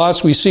casting of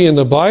lots we see in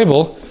the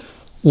Bible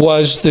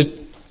was the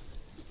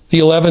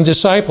 11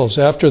 disciples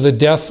after the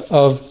death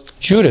of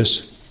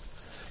Judas.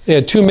 They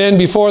had two men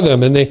before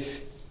them, and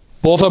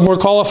both of them were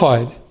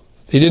qualified.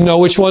 They didn't know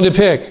which one to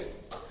pick.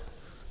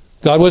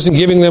 God wasn't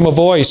giving them a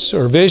voice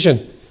or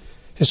vision.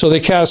 And so they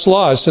cast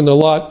lots, and the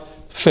lot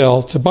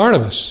fell to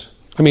Barabbas.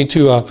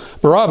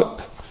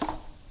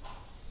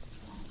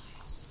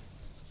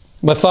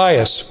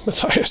 Matthias.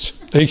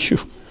 Thank you.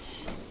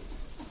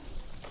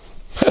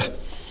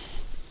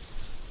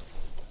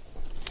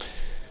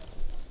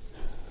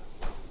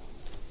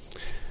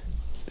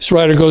 This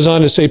writer goes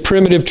on to say,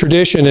 primitive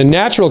tradition and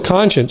natural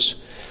conscience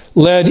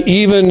led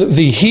even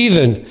the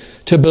heathen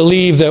to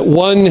believe that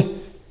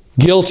one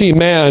guilty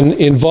man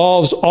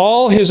involves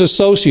all his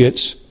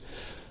associates,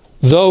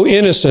 though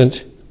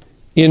innocent,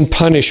 in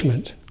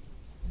punishment.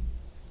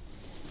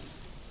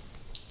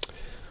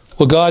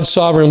 Well, God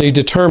sovereignly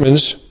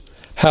determines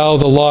how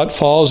the lot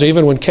falls,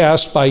 even when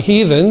cast by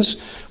heathens.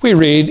 We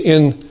read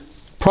in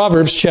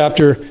Proverbs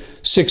chapter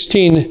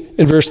 16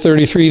 and verse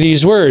 33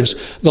 these words,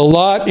 the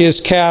lot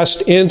is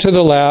cast into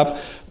the lap,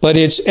 but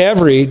its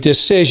every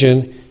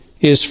decision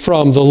is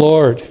from the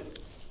Lord.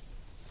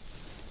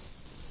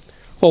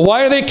 Well,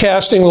 why are they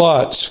casting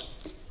lots?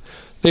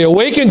 They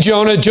awaken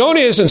Jonah.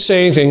 Jonah isn't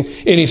saying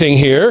anything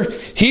here.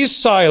 He's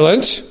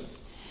silent.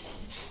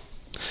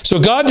 So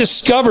God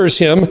discovers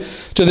him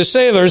to the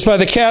sailors by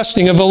the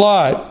casting of the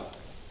lot.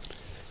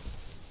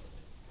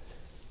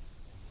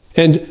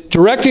 And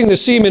directing the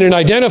seamen and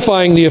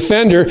identifying the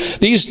offender,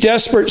 these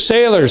desperate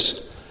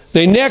sailors,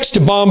 they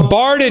next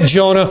bombarded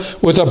Jonah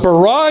with a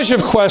barrage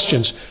of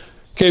questions.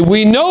 Okay,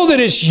 we know that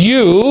it's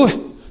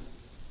you.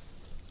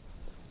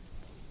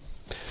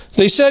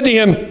 They said to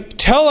him,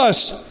 tell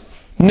us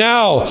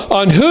now,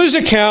 on whose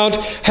account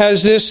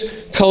has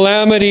this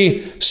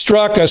calamity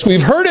struck us?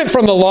 We've heard it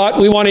from the lot.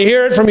 We want to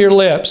hear it from your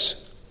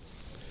lips.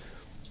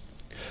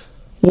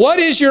 What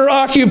is your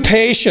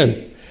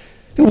occupation?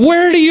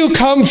 Where do you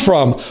come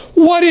from?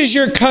 What is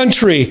your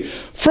country?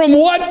 From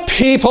what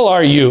people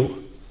are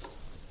you?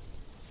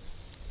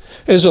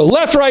 And so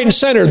left, right, and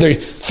center, they're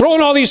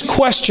throwing all these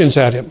questions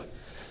at him.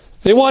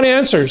 They want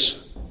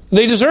answers.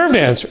 They deserved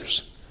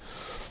answers.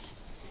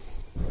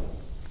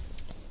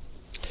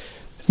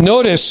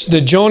 Notice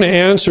that Jonah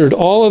answered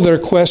all of their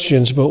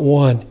questions but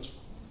one.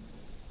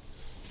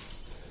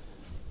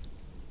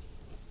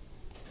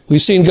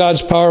 We've seen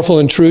God's powerful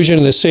intrusion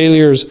and the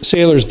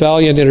sailors'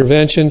 valiant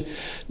intervention.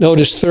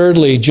 Notice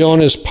thirdly,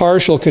 Jonah's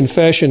partial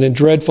confession and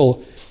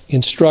dreadful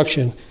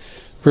instruction.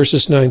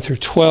 Verses 9 through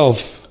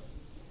 12.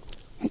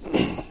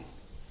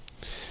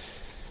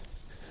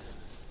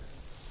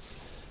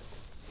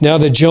 Now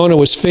that Jonah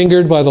was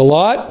fingered by the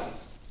lot,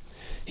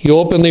 he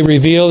openly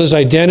revealed his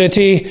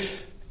identity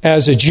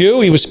as a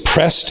Jew. He was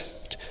pressed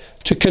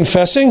to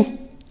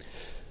confessing.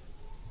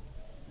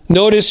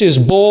 Notice his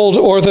bold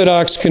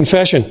Orthodox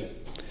confession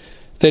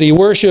that he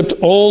worshipped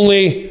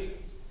only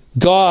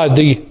God,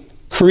 the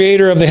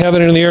creator of the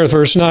heaven and the earth.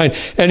 Verse 9.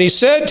 And he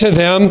said to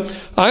them,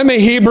 I'm a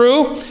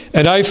Hebrew,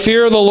 and I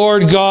fear the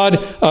Lord God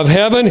of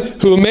heaven,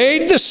 who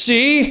made the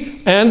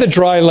sea and the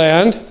dry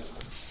land.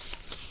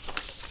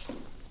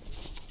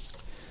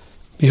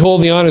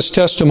 Behold the honest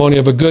testimony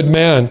of a good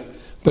man,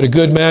 but a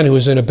good man who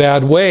is in a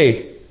bad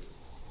way.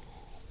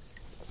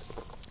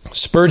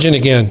 Spurgeon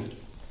again.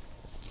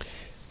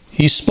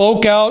 He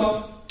spoke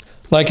out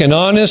like an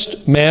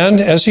honest man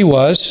as he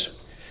was.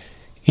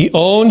 He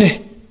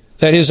owned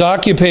that his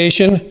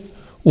occupation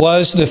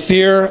was the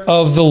fear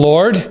of the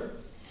Lord,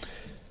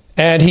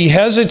 and he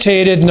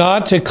hesitated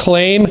not to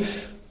claim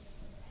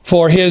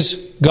for his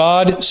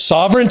God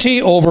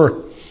sovereignty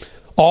over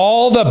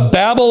all the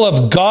babble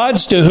of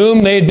gods to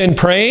whom they'd been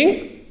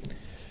praying.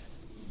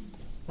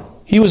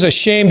 He was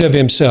ashamed of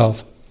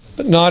himself,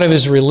 but not of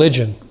his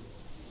religion.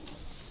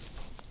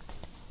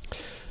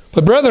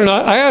 But brethren,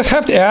 I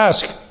have to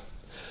ask,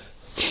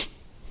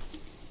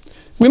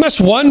 we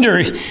must wonder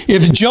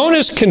if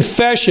Jonah's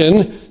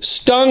confession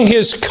stung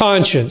his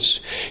conscience.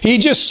 He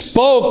just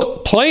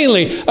spoke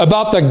plainly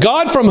about the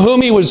God from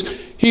whom he was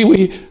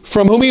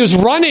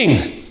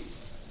running.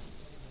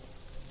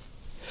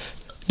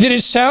 Did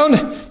it sound,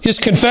 his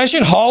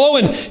confession, hollow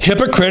and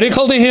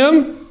hypocritical to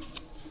him?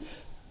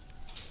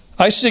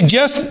 I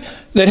suggest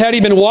that had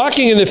he been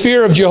walking in the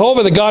fear of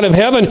Jehovah, the God of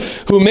heaven,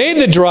 who made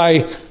the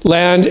dry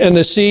land and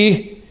the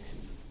sea,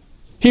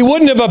 he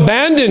wouldn't have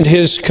abandoned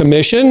his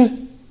commission,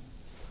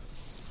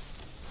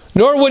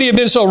 nor would he have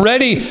been so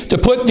ready to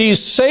put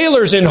these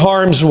sailors in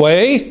harm's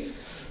way.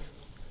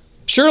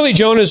 Surely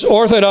Jonah's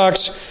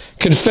orthodox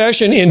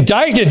confession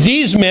indicted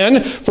these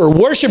men for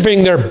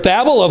worshiping their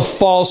babble of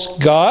false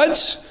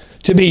gods,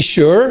 to be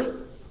sure.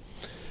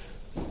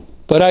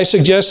 But I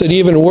suggest that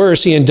even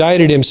worse, he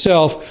indicted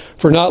himself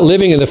for not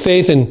living in the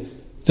faith and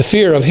the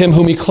fear of him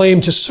whom he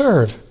claimed to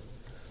serve.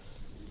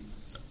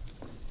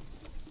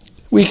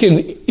 We can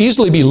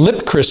easily be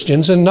lip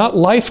Christians and not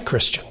life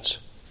Christians.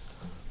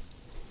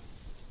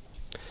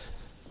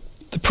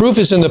 The proof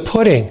is in the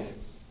pudding.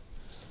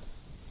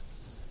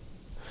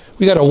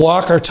 We got to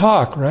walk our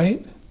talk,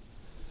 right?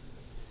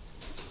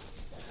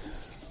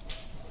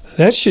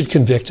 That should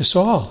convict us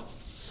all.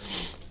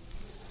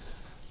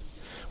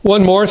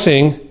 One more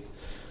thing.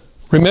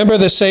 Remember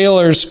the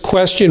sailor's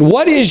question,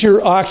 what is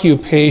your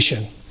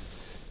occupation?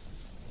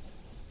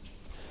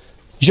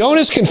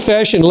 Jonah's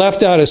confession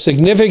left out a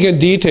significant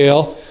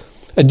detail,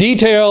 a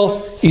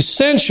detail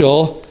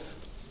essential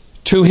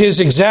to his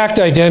exact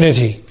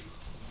identity.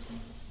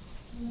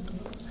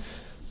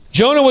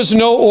 Jonah was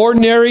no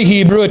ordinary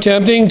Hebrew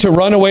attempting to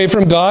run away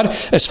from God,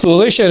 as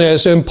foolish and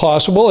as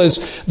impossible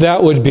as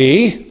that would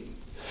be,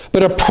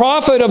 but a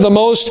prophet of the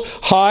Most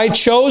High,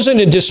 chosen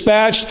and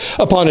dispatched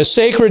upon a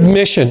sacred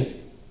mission.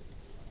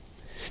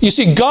 You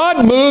see,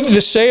 God moved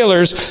the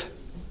sailors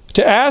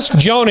to ask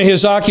Jonah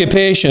his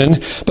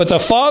occupation, but the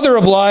father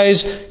of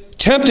lies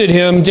tempted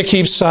him to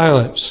keep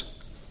silence.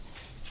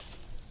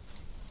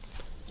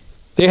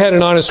 They had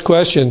an honest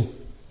question.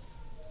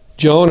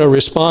 Jonah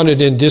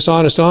responded in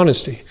dishonest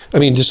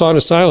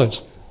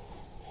silence.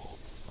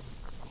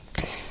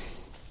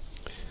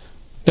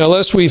 Now,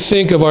 lest we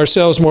think of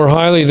ourselves more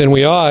highly than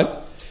we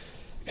ought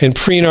and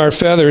preen our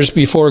feathers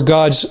before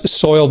God's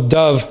soiled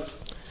dove,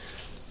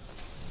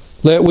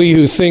 let we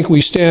who think we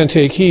stand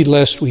take heed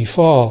lest we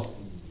fall.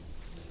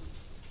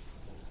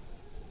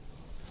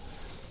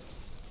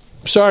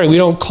 I'm sorry, we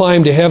don't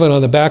climb to heaven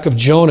on the back of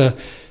Jonah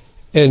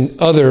and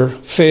other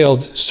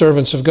failed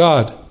servants of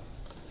God.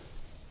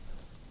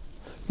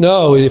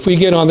 No, if we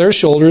get on their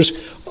shoulders,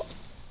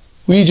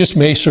 we just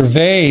may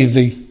survey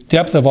the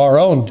depth of our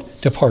own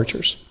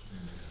departures.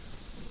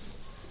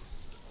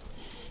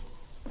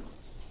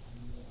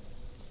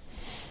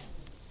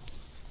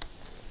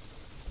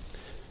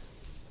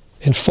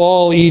 And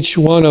fall each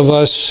one of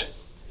us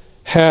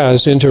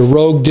has into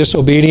rogue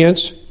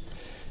disobedience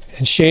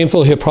and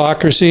shameful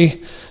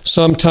hypocrisy,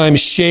 sometimes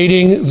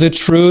shading the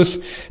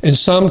truth and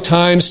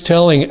sometimes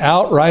telling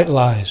outright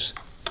lies.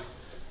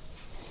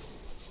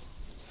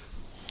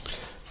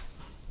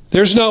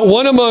 There's not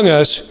one among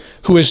us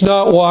who has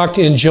not walked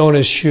in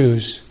Jonah's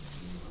shoes.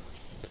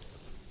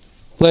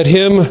 Let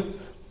him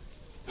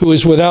who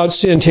is without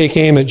sin take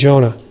aim at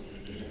Jonah.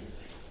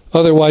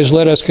 Otherwise,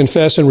 let us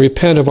confess and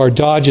repent of our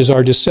dodges,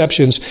 our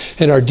deceptions,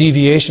 and our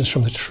deviations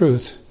from the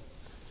truth.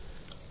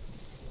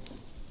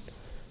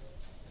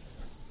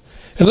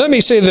 And let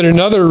me say that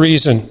another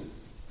reason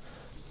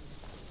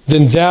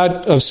than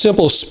that of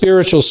simple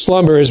spiritual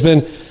slumber has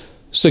been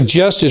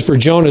suggested for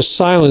Jonah's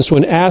silence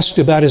when asked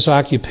about his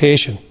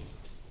occupation.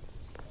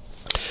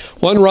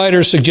 One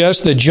writer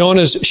suggests that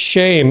Jonah's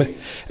shame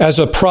as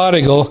a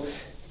prodigal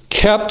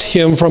kept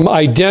him from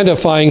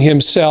identifying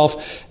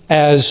himself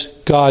as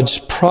God's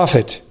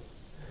prophet.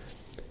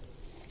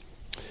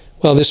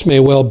 Well, this may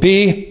well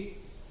be.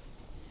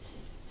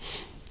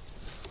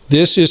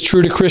 This is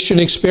true to Christian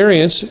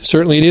experience.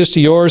 Certainly it is to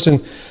yours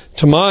and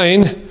to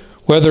mine.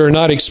 Whether or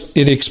not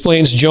it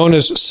explains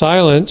Jonah's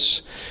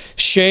silence,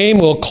 shame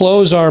will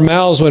close our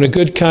mouths when a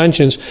good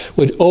conscience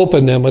would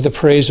open them with the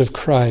praise of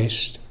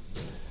Christ.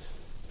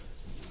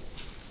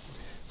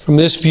 From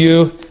this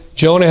view,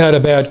 Jonah had a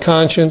bad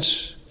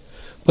conscience,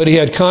 but he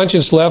had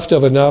conscience left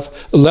enough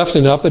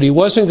that he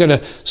wasn't going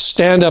to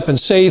stand up and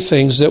say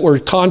things that were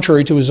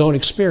contrary to his own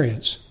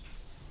experience.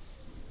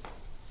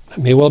 That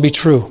may well be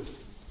true.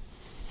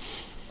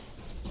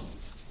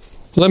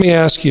 Let me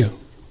ask you,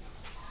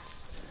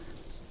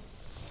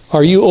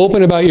 are you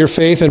open about your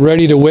faith and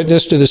ready to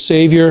witness to the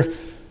Savior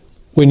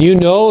when you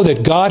know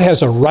that God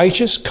has a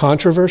righteous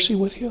controversy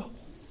with you?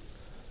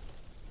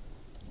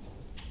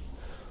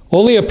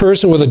 Only a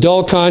person with a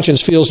dull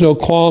conscience feels no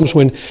qualms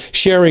when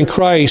sharing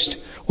Christ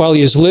while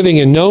he is living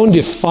in known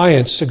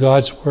defiance to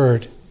God's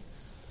word.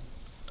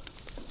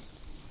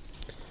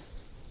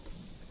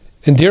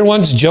 And dear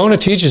ones, Jonah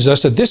teaches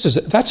us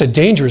that that's a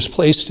dangerous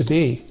place to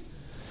be.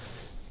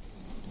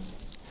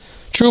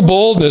 True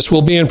boldness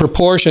will be in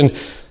proportion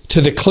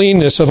to the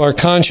cleanness of our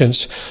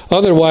conscience.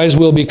 Otherwise,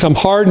 we'll become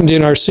hardened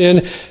in our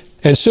sin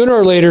and sooner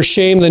or later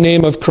shame the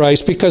name of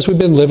Christ because we've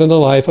been living the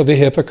life of a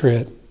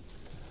hypocrite.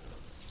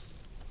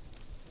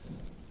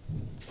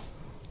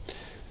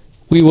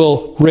 We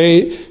will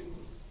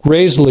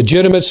raise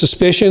legitimate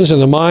suspicions in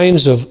the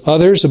minds of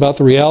others about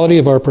the reality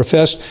of our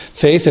professed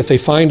faith if they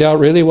find out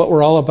really what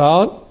we're all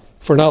about,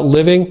 if we're not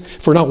living,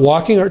 if we're not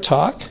walking our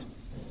talk.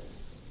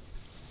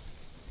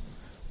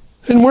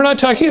 And we're not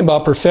talking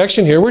about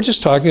perfection here. We're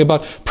just talking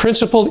about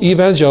principled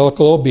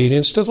evangelical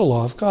obedience to the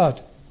law of God.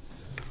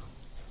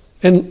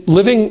 And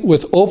living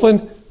with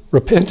open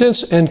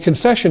repentance and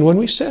confession when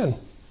we sin.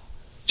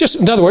 Just,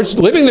 in other words,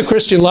 living the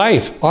Christian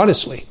life,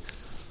 honestly.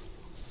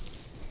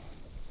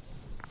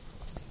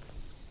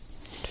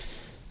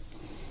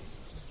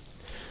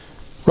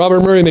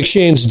 Robert Murray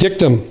McShane's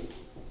dictum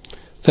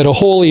that a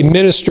holy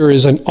minister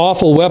is an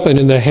awful weapon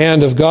in the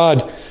hand of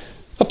God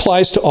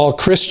applies to all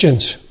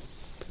Christians.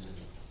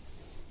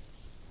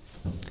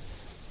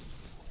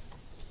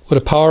 What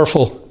a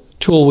powerful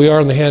tool we are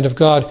in the hand of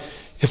God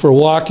if we're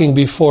walking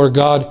before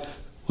God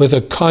with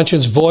a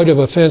conscience void of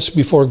offense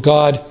before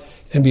God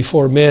and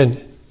before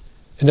men,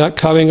 and not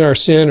covering our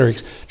sin or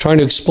trying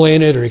to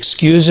explain it or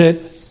excuse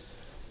it.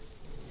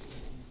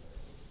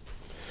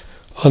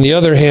 On the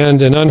other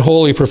hand, an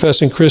unholy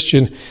professing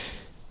Christian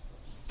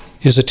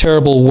is a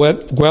terrible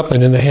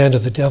weapon in the hand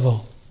of the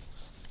devil.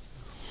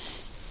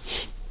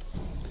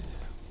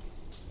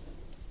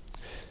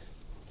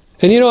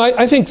 And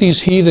I think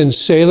these heathen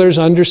sailors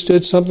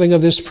understood something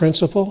of this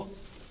principle.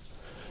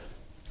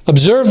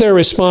 Observe their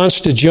response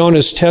to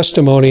Jonah's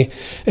testimony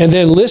and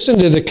then listen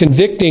to the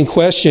convicting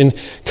question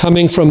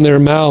coming from their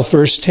mouth.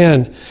 Verse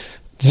 10.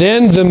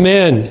 Then the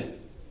men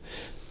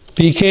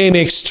became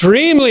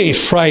extremely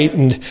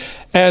frightened,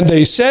 and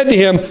they said to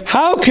him,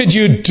 "How could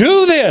you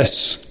do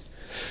this?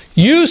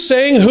 You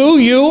saying who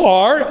you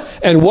are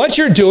and what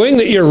you're doing,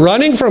 that you're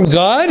running from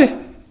God?"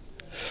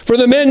 For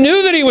the men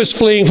knew that he was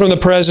fleeing from the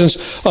presence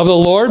of the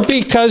Lord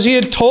because he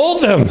had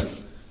told them.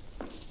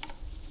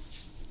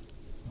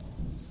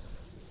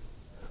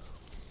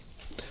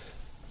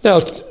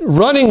 Now,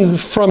 running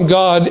from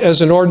God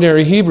as an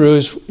ordinary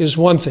Hebrew is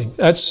one thing.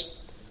 That's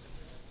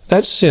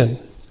sin.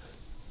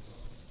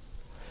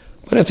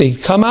 But if they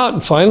come out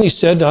and finally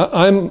said,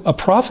 "I'm a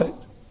prophet,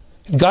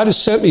 and God has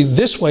sent me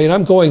this way, and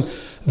I'm going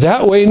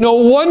that way," no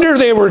wonder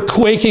they were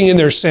quaking in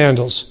their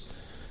sandals.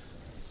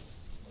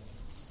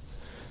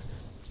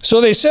 So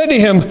they said to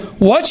him,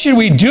 "What should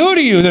we do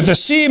to you that the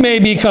sea may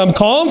become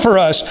calm for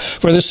us?"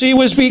 For the sea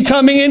was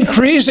becoming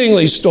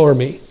increasingly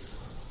stormy.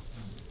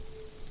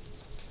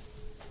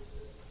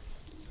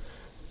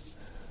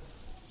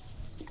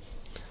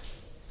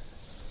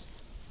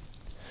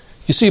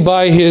 You see,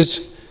 by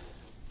his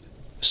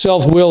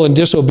self-will and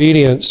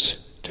disobedience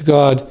to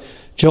God,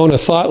 Jonah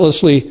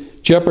thoughtlessly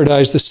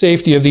jeopardized the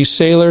safety of these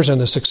sailors and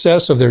the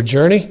success of their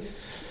journey.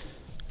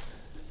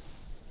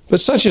 But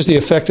such is the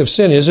effect of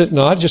sin, is it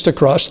not, just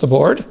across the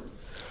board?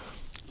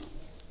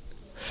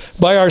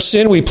 By our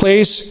sin, we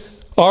place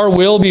our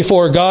will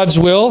before God's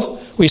will.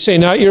 We say,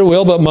 "Not your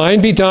will, but mine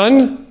be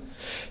done."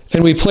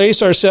 And we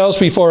place ourselves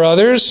before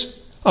others.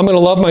 I'm going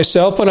to love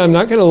myself, but I'm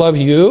not going to love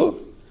you.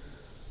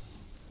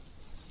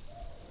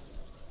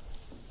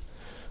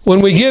 When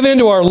we give in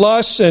to our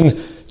lusts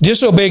and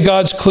disobey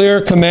God's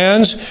clear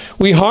commands,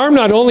 we harm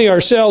not only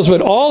ourselves,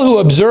 but all who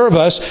observe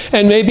us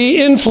and may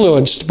be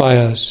influenced by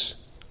us.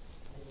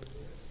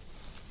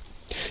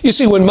 You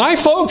see, when my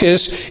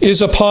focus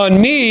is upon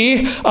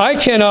me, I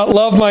cannot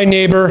love my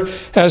neighbor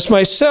as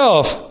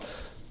myself.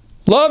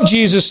 Love,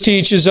 Jesus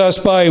teaches us,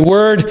 by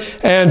word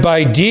and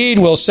by deed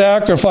will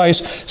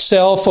sacrifice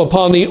self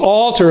upon the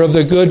altar of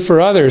the good for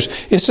others.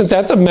 Isn't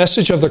that the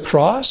message of the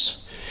cross?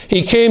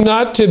 He came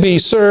not to be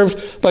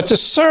served, but to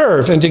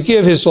serve and to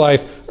give his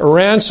life a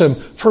ransom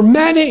for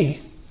many.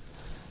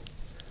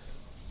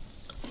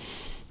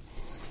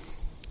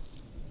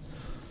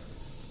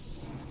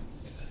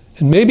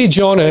 And maybe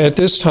Jonah at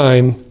this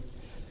time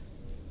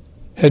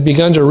had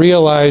begun to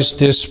realize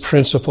this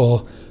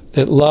principle,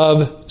 that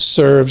love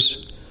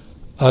serves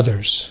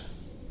others.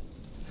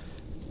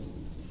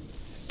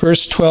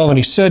 Verse 12, and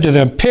he said to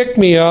them, "Pick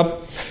me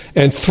up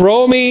and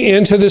throw me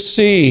into the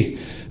sea,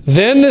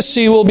 then the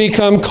sea will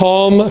become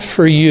calm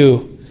for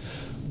you.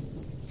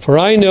 For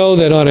I know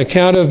that on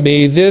account of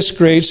me, this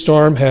great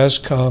storm has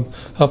come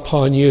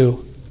upon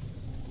you.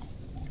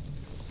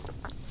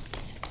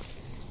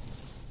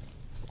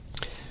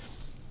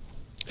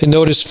 And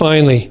notice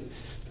finally,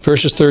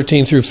 verses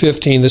 13 through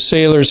 15, the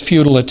sailors'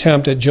 futile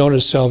attempt at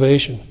Jonah's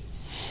salvation.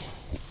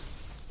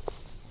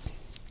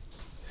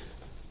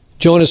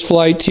 Jonah's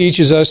flight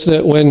teaches us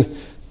that when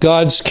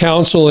God's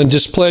counsel and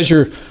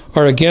displeasure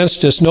are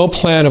against us, no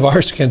plan of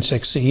ours can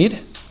succeed.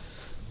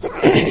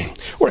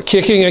 We're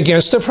kicking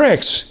against the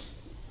pricks.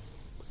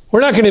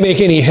 We're not going to make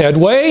any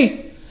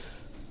headway.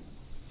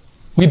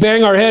 We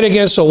bang our head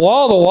against a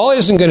wall. The wall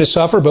isn't going to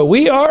suffer, but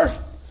we are.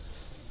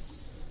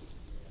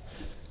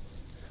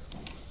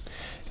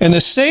 And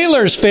the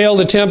sailors'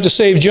 failed attempt to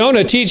save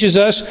Jonah teaches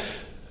us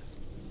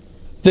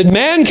that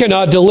man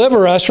cannot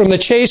deliver us from the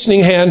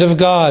chastening hand of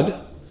God.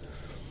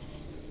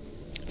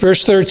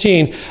 Verse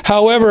 13,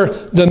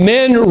 however, the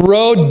men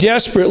rowed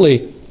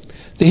desperately.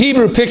 The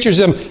Hebrew pictures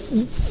them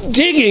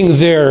digging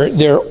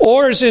their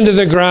oars into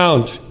the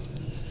ground.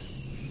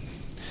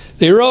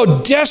 They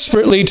rowed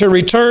desperately to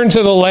return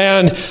to the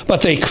land,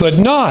 but they could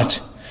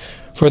not,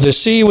 for the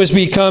sea was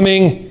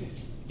becoming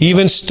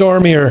even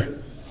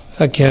stormier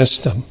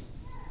against them.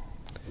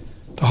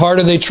 The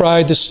harder they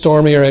tried, the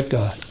stormier it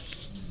got.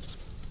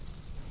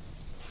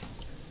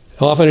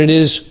 Often it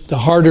is the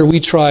harder we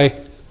try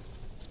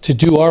to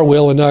do our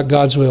will and not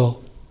God's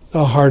will,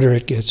 the harder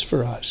it gets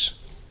for us.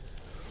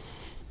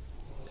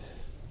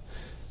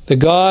 The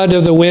God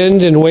of the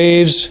wind and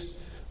waves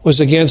was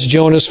against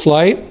Jonah's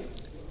flight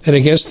and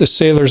against the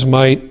sailors'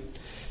 might.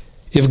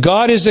 If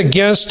God is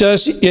against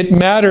us, it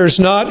matters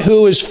not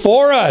who is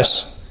for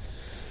us.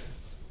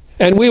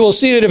 And we will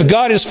see that if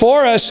God is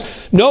for us,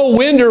 no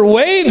wind or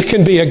wave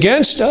can be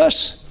against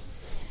us.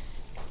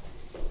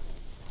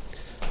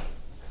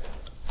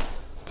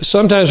 But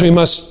sometimes we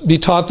must be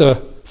taught the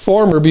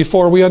former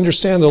before we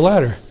understand the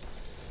latter.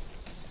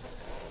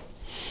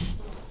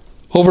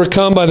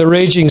 Overcome by the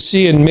raging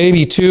sea and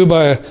maybe too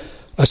by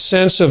a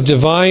sense of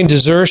divine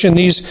desertion,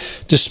 these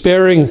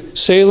despairing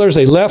sailors,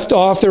 they left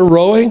off their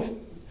rowing.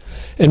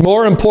 And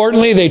more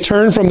importantly, they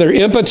turned from their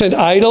impotent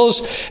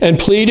idols and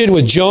pleaded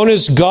with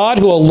Jonah's God,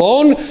 who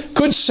alone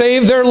could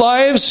save their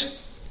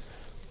lives.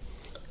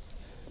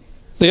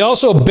 They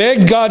also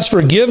begged God's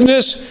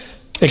forgiveness,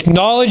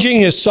 acknowledging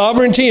his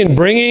sovereignty in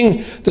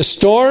bringing the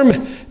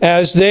storm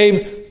as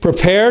they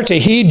prepare to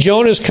heed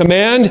Jonah's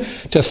command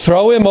to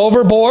throw him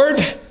overboard.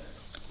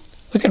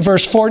 Look at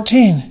verse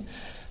 14.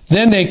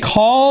 Then they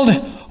called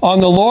on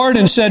the Lord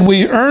and said,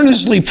 we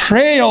earnestly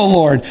pray, O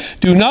Lord,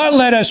 do not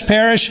let us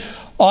perish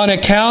on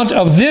account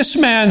of this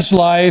man's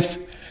life,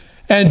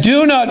 and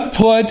do not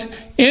put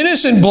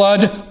innocent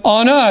blood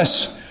on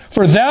us.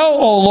 For thou,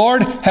 O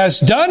Lord,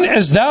 hast done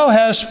as thou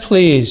hast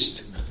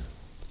pleased.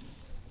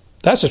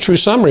 That's a true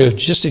summary of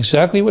just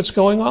exactly what's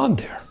going on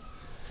there.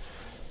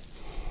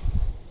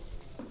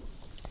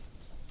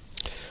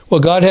 Well,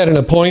 God had an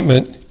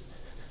appointment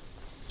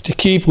to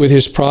keep with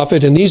his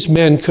prophet, and these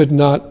men could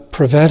not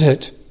prevent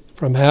it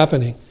from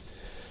happening.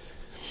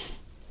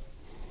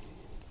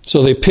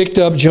 So they picked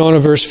up Jonah,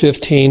 verse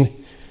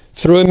 15,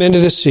 threw him into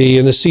the sea,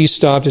 and the sea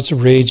stopped its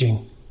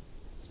raging.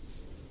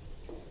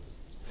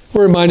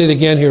 We're reminded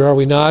again here, are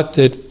we not,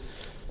 that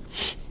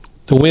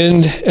the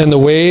wind and the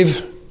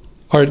wave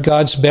are at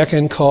God's beck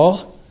and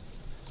call?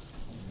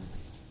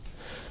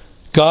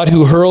 God,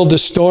 who hurled the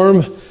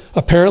storm,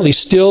 apparently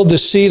stilled the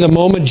sea the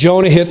moment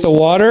Jonah hit the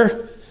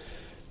water.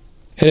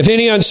 And if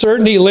any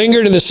uncertainty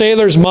lingered in the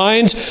sailors'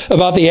 minds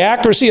about the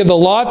accuracy of the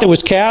lot that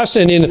was cast,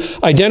 and in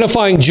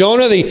identifying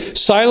Jonah, the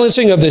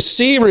silencing of the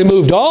sea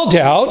removed all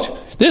doubt.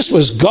 This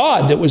was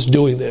God that was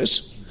doing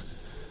this.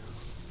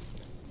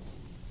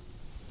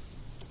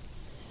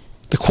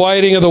 The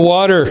quieting of the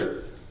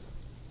water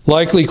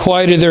likely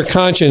quieted their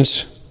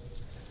conscience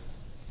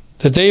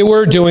that they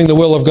were doing the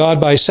will of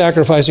God by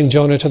sacrificing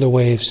Jonah to the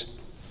waves.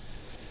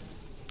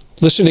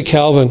 Listen to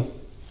Calvin.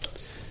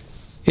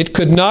 It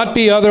could not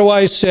be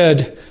otherwise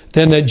said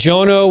than that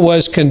Jonah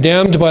was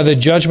condemned by the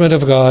judgment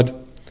of God.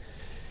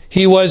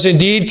 He was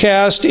indeed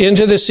cast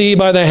into the sea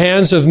by the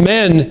hands of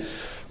men,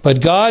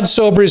 but God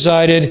so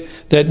presided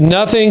that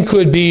nothing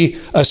could be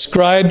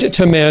ascribed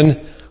to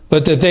men,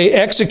 but that they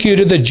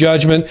executed the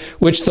judgment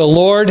which the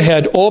Lord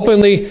had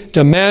openly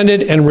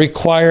demanded and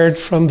required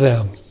from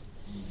them.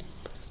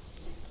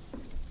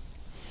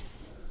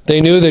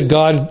 They knew that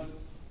God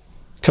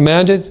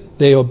commanded,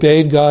 they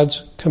obeyed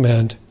God's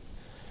command.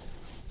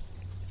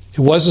 It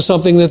wasn't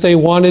something that they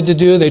wanted to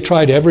do. They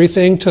tried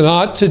everything to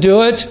not to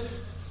do it.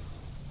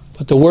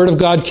 But the word of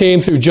God came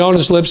through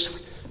Jonah's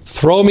lips,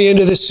 throw me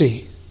into the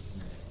sea,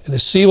 and the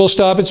sea will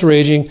stop its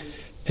raging,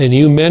 and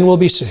you men will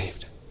be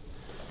saved.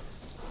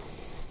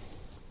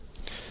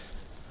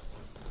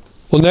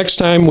 Well, next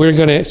time we're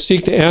going to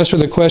seek to answer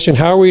the question,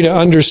 how are we to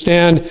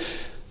understand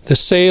the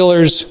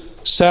sailors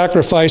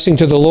sacrificing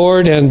to the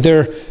Lord and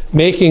their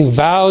making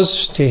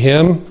vows to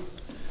him?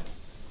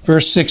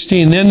 Verse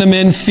 16, then the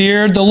men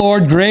feared the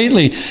Lord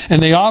greatly,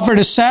 and they offered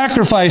a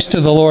sacrifice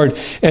to the Lord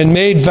and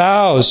made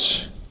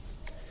vows.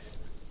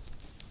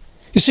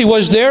 You see,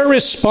 was their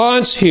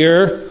response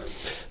here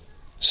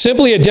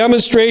simply a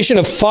demonstration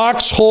of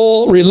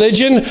foxhole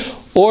religion,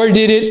 or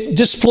did it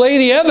display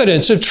the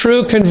evidence of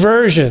true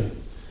conversion?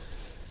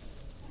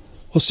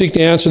 We'll seek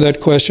to answer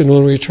that question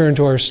when we return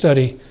to our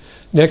study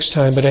next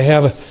time, but I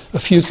have a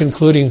few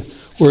concluding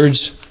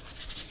words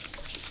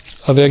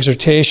of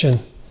exhortation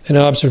and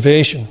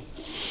observation.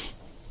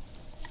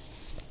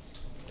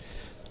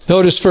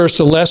 Notice first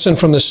a lesson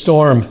from the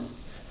storm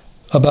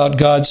about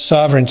God's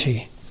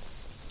sovereignty.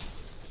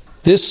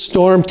 This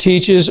storm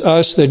teaches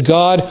us that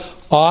God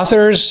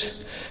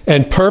authors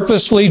and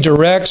purposely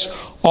directs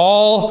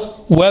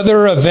all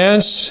weather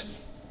events,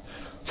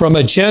 from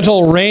a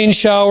gentle rain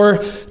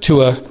shower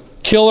to a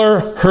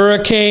killer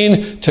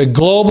hurricane to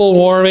global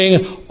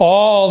warming,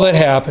 all that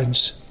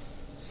happens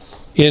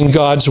in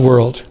God's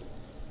world.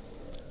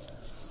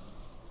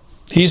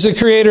 He's the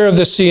creator of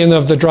the sea and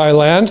of the dry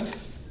land.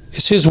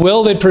 It's His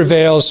will that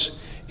prevails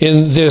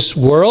in this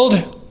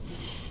world.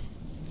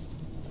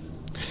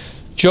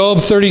 Job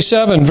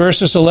 37,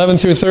 verses 11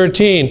 through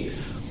 13.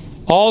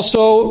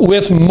 Also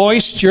with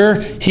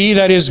moisture, He,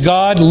 that is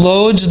God,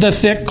 loads the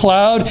thick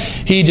cloud.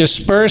 He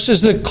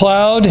disperses the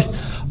cloud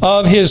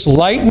of His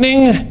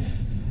lightning,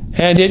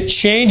 and it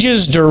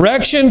changes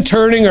direction,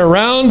 turning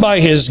around by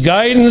His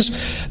guidance,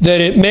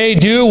 that it may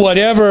do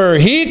whatever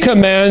He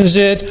commands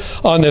it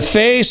on the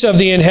face of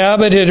the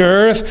inhabited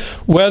earth,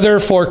 whether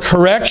for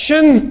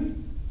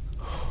correction,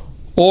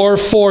 or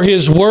for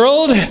His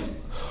world,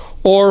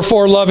 or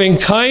for loving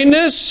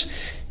kindness.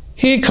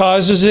 He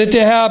causes it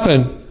to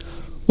happen.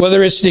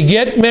 Whether it's to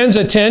get men's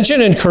attention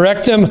and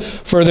correct them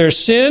for their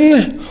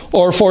sin,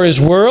 or for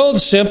His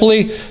world,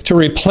 simply to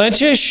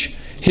replenish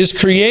His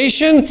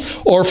creation,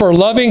 or for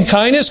loving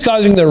kindness,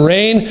 causing the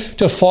rain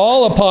to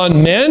fall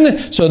upon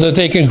men so that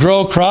they can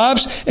grow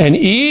crops and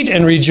eat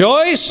and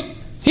rejoice,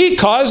 He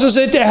causes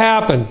it to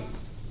happen.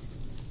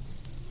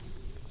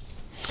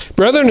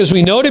 Brethren, as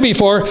we noted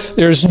before,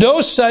 there's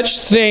no such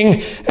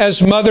thing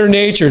as Mother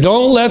Nature.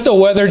 Don't let the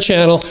Weather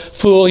Channel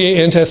fool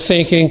you into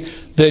thinking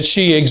that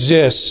she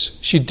exists.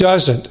 She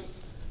doesn't.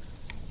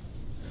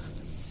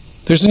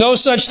 There's no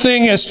such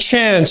thing as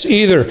chance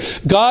either.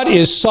 God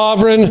is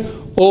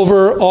sovereign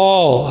over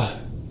all.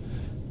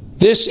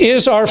 This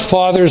is our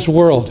Father's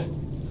world.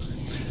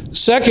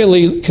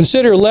 Secondly,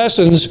 consider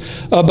lessons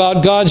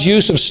about God's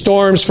use of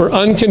storms for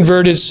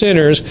unconverted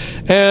sinners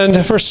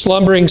and for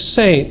slumbering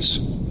saints.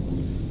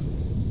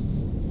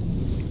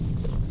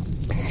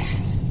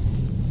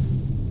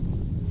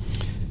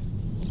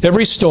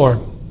 Every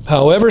storm,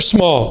 however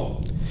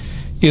small,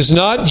 is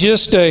not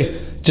just a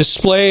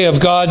display of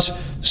God's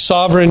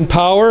sovereign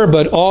power,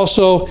 but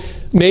also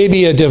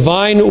maybe a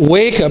divine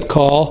wake-up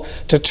call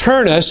to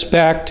turn us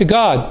back to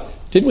God.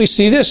 Didn't we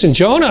see this in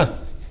Jonah?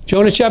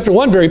 Jonah chapter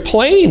 1, very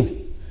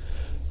plain.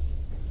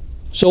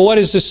 So what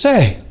does this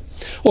say?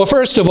 Well,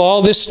 first of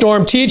all, this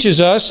storm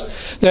teaches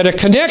us that a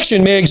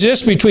connection may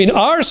exist between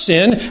our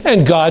sin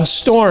and God's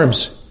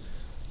storms.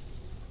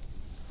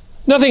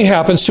 Nothing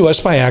happens to us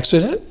by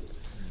accident.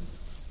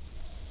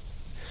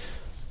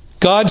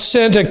 God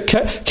sent a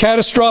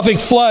catastrophic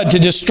flood to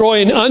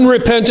destroy an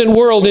unrepentant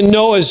world in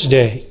Noah's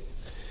day.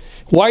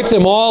 Wiped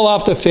them all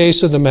off the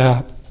face of the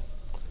map.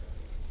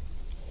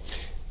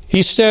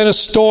 He sent a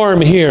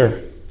storm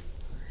here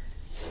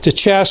to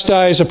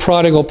chastise a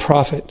prodigal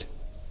prophet.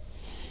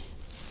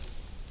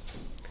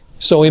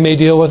 So He may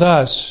deal with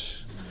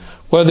us.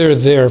 Whether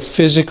they're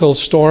physical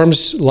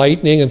storms,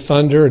 lightning and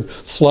thunder and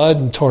flood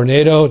and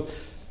tornado,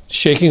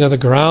 shaking of the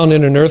ground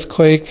in an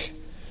earthquake.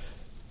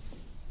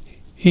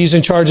 He's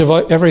in charge of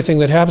everything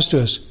that happens to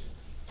us.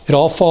 It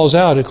all falls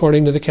out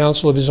according to the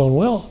counsel of His own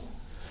will.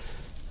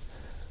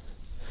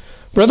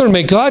 Brethren,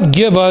 may God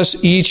give us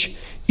each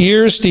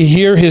ears to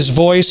hear His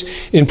voice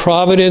in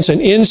providence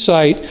and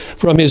insight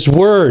from His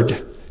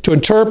Word to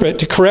interpret,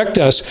 to correct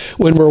us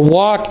when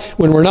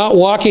we're not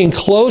walking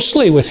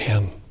closely with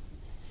Him.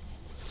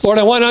 Lord,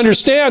 I want to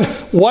understand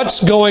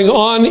what's going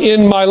on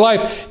in my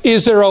life.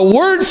 Is there a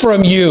word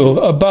from You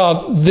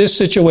about this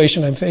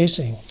situation I'm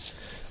facing?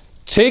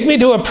 Take me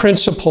to a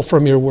principle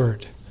from Your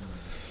Word.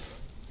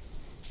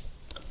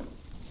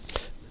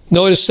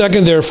 Notice,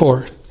 second,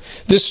 therefore,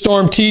 this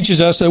storm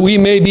teaches us that we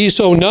may be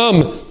so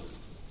numb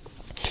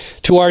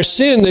to our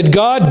sin that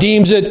God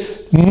deems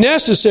it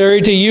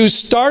necessary to use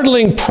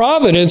startling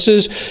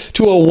providences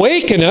to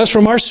awaken us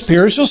from our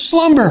spiritual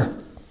slumber.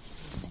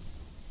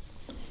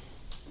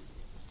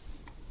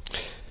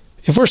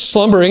 If we're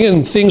slumbering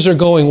and things are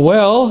going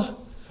well,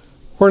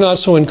 we're not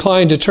so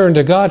inclined to turn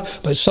to God,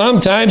 but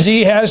sometimes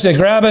He has to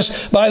grab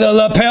us by the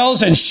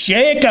lapels and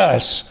shake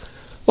us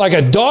like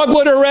a dog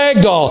would a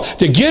rag doll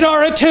to get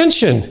our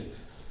attention.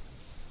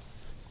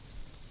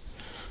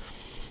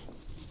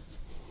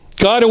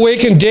 God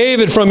awakened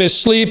David from his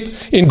sleep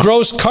in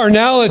gross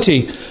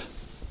carnality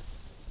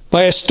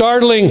by a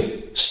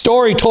startling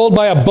story told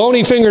by a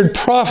bony-fingered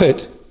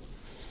prophet.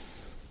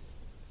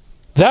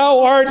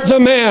 Thou art the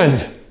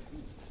man.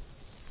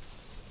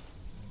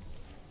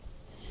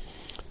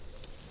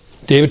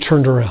 David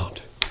turned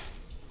around.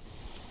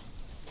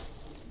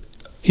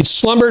 He'd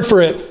slumbered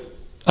for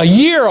a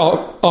year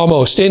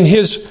almost in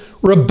his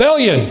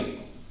rebellion.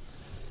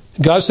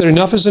 God said,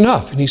 enough is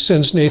enough. And he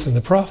sends Nathan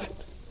the prophet.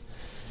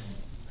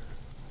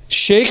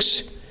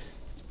 Shakes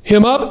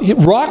him up. It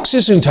rocks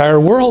his entire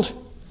world.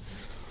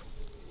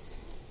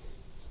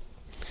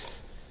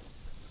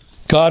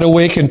 God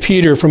awakened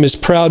Peter from his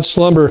proud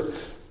slumber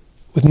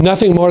with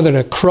nothing more than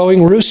a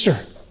crowing rooster.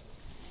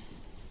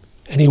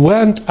 And he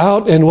went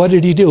out, and what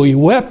did he do? He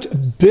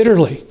wept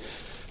bitterly.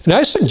 And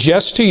I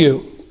suggest to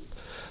you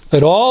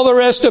that all the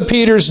rest of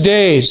Peter's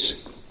days,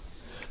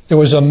 there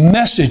was a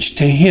message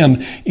to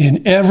him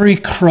in every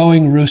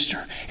crowing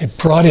rooster. It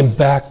brought him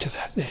back to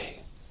that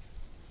day.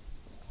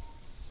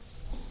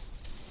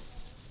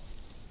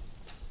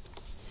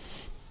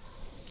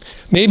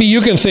 Maybe you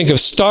can think of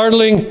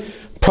startling,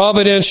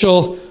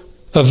 providential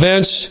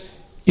events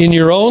in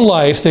your own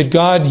life that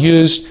God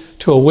used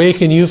to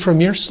awaken you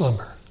from your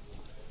slumber.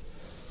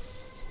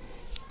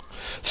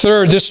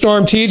 Third, this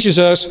storm teaches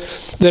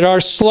us that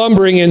our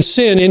slumbering in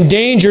sin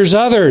endangers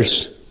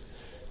others.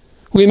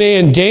 We may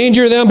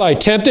endanger them by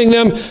tempting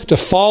them to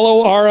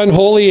follow our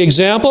unholy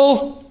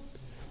example.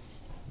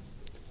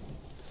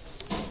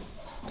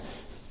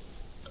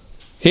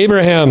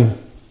 Abraham,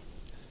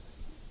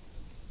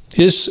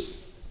 his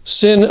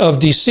sin of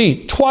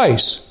deceit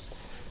twice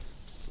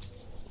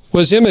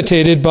was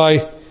imitated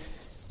by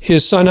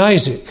his son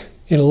Isaac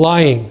in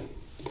lying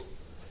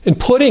and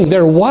putting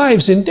their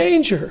wives in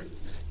danger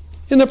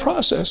in the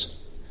process.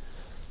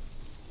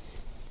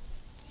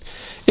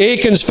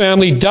 Achan's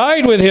family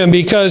died with him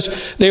because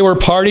they were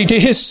party to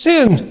his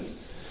sin.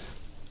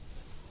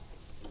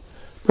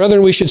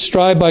 Brethren, we should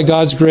strive by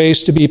God's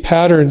grace to be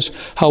patterns,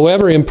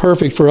 however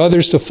imperfect, for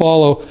others to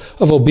follow,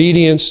 of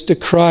obedience to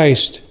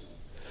Christ,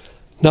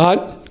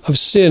 not of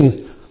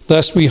sin,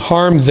 lest we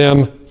harm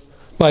them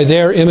by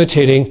their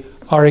imitating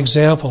our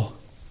example.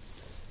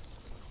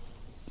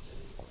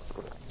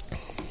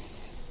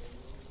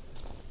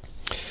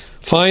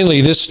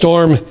 Finally, this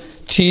storm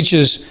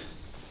teaches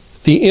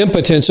the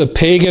impotence of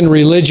pagan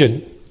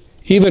religion,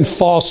 even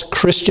false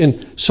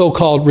Christian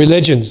so-called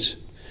religions,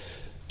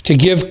 to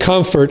give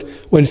comfort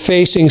when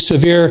facing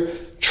severe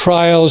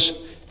trials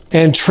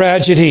and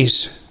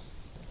tragedies.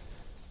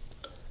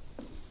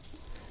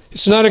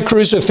 It's not a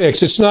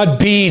crucifix. It's not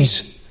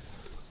beads.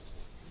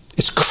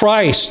 It's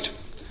Christ,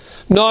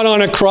 not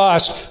on a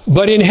cross,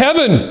 but in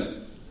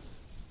heaven,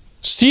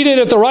 seated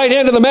at the right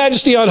hand of the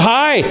Majesty on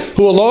high,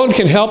 who alone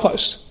can help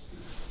us.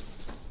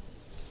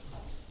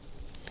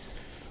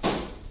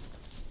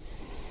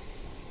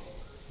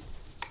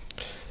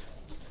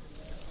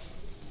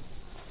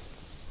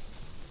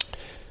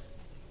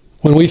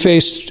 When we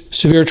face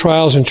severe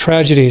trials and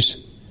tragedies,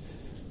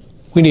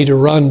 we need to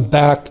run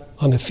back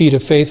on the feet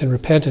of faith and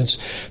repentance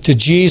to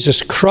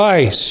Jesus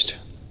Christ.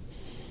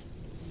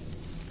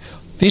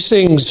 These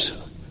things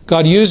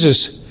God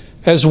uses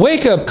as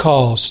wake-up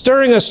calls,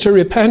 stirring us to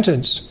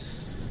repentance.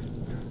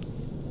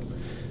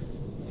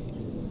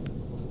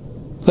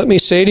 Let me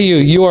say to you,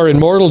 you are in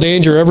mortal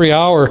danger every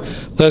hour,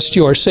 lest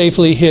you are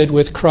safely hid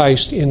with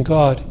Christ in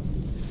God.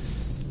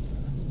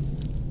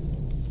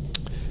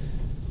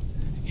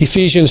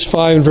 Ephesians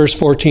 5 and verse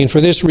 14. For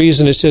this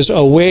reason it says,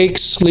 awake,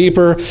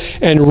 sleeper,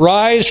 and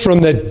rise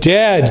from the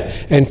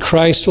dead, and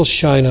Christ will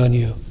shine on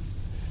you.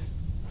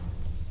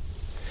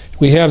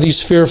 We have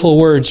these fearful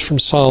words from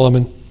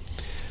Solomon.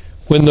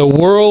 When the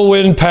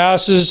whirlwind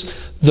passes,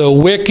 the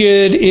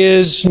wicked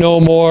is no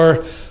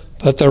more,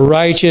 but the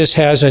righteous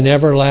has an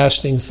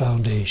everlasting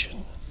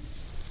foundation.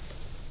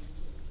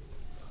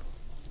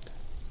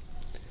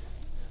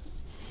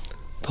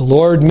 The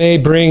Lord may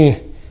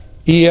bring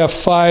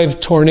EF5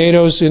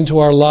 tornadoes into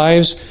our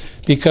lives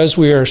because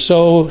we are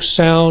so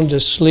sound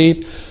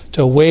asleep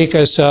to wake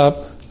us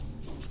up.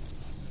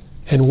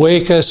 And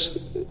wake us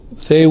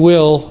they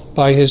will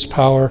by His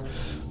power,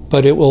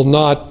 but it will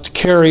not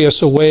carry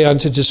us away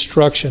unto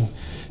destruction.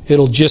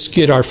 It'll just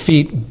get our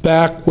feet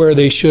back where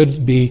they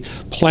should be,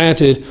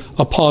 planted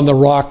upon the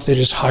rock that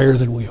is higher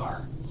than we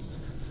are.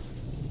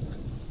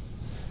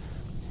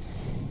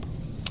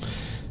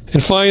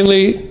 And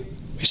finally,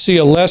 we see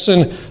a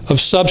lesson of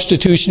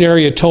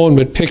substitutionary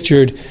atonement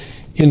pictured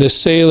in the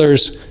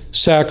sailor's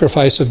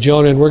sacrifice of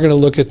Jonah. And we're going to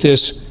look at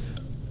this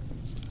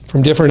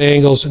from different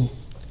angles and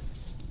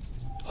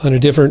on a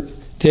different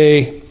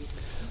day.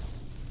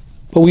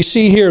 But we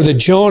see here that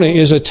Jonah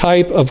is a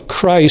type of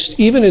Christ,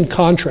 even in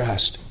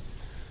contrast.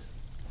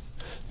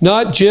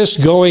 Not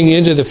just going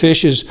into the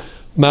fish's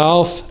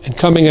mouth and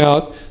coming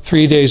out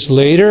 3 days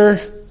later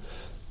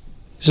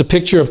is a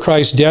picture of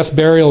Christ's death,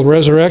 burial, and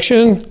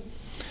resurrection.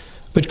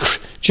 But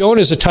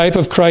Jonah is a type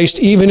of Christ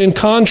even in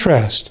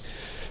contrast.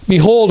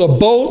 Behold, a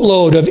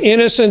boatload of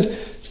innocent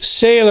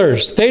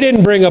sailors. They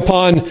didn't bring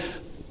upon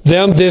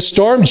them this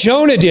storm.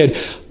 Jonah did.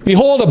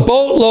 Behold, a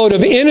boatload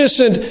of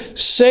innocent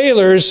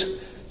sailors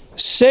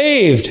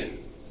saved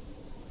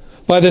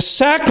by the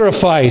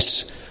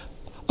sacrifice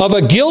of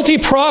a guilty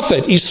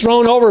prophet. He's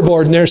thrown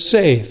overboard and they're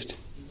saved.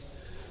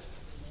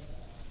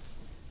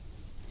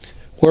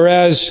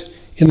 Whereas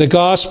In the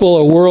gospel,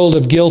 a world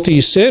of guilty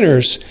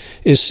sinners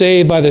is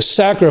saved by the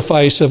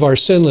sacrifice of our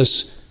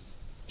sinless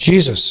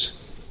Jesus.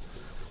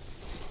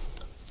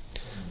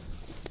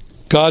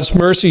 God's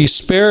mercy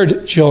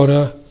spared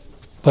Jonah,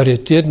 but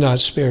it did not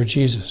spare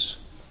Jesus.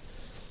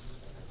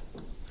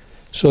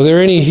 So are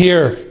there any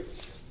here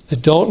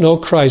that don't know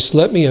Christ?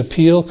 Let me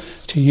appeal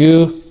to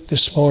you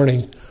this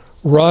morning.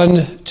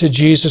 Run to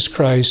Jesus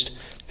Christ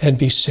and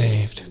be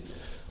saved.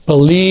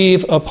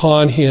 Believe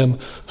upon him,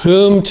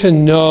 whom to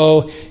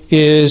know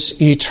is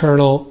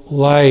eternal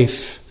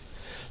life.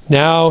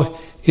 Now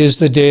is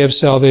the day of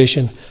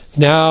salvation.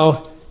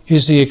 Now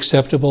is the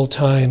acceptable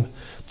time.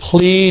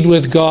 Plead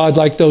with God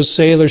like those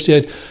sailors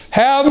did.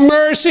 Have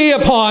mercy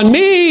upon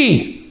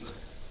me.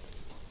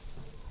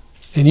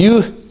 And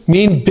you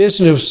mean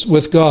business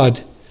with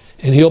God,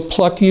 and he'll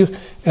pluck you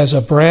as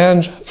a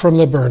brand from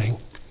the burning,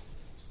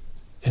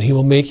 and he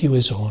will make you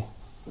his own.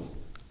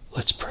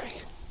 Let's pray.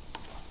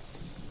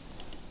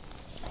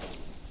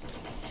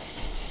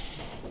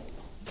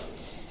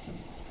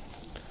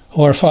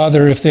 Oh, our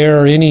Father, if there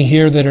are any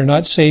here that are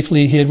not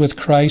safely hid with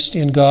Christ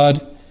in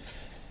God,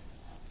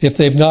 if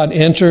they've not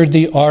entered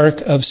the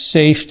ark of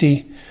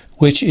safety,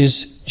 which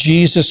is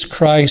Jesus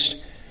Christ,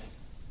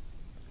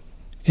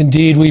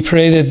 indeed, we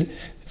pray that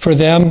for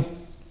them,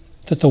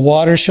 that the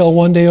water shall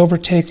one day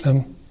overtake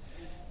them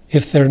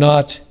if they're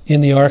not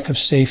in the ark of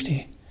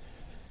safety.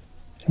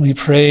 And we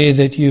pray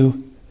that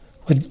you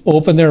would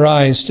open their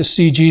eyes to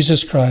see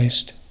Jesus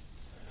Christ.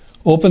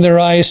 Open their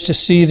eyes to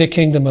see the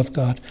kingdom of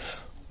God.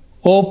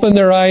 Open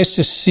their eyes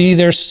to see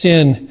their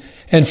sin.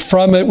 And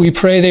from it, we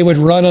pray they would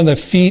run on the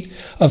feet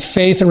of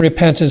faith and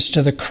repentance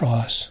to the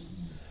cross.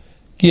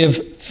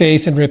 Give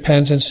faith and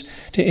repentance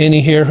to any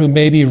here who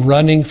may be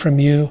running from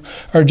you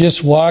or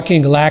just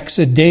walking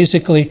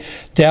lackadaisically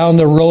down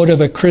the road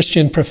of a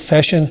Christian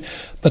profession,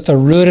 but the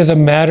root of the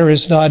matter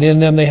is not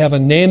in them. They have a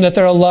name that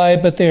they're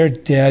alive, but they're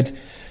dead.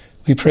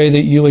 We pray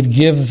that you would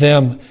give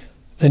them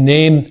the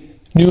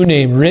new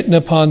name written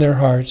upon their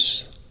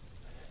hearts.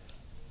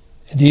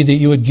 Indeed, that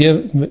you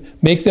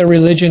would make their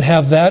religion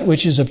have that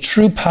which is of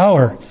true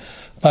power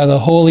by the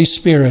Holy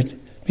Spirit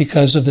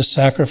because of the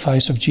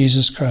sacrifice of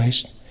Jesus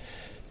Christ.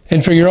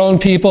 And for your own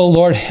people,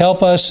 Lord,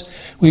 help us,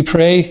 we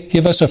pray.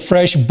 Give us a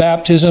fresh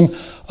baptism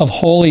of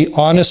holy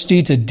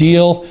honesty to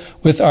deal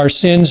with our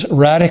sins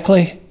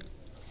radically.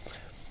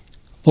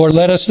 Lord,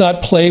 let us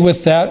not play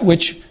with that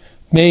which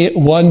may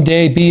one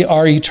day be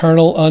our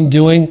eternal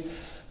undoing.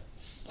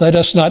 Let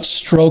us not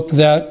stroke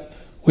that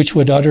which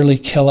would utterly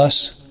kill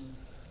us.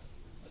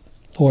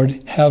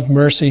 Lord, have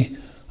mercy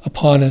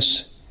upon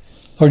us.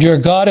 Lord, you're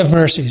a God of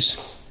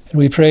mercies, and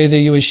we pray that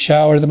you would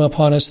shower them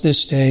upon us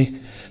this day,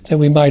 that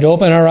we might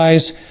open our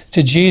eyes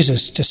to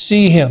Jesus, to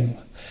see him,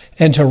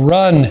 and to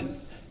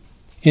run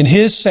in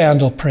his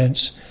sandal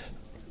prints,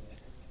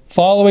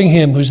 following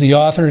him who's the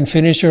author and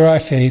finisher of our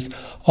faith,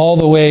 all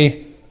the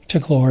way to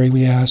glory,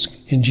 we ask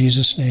in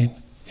Jesus' name.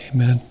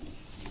 Amen.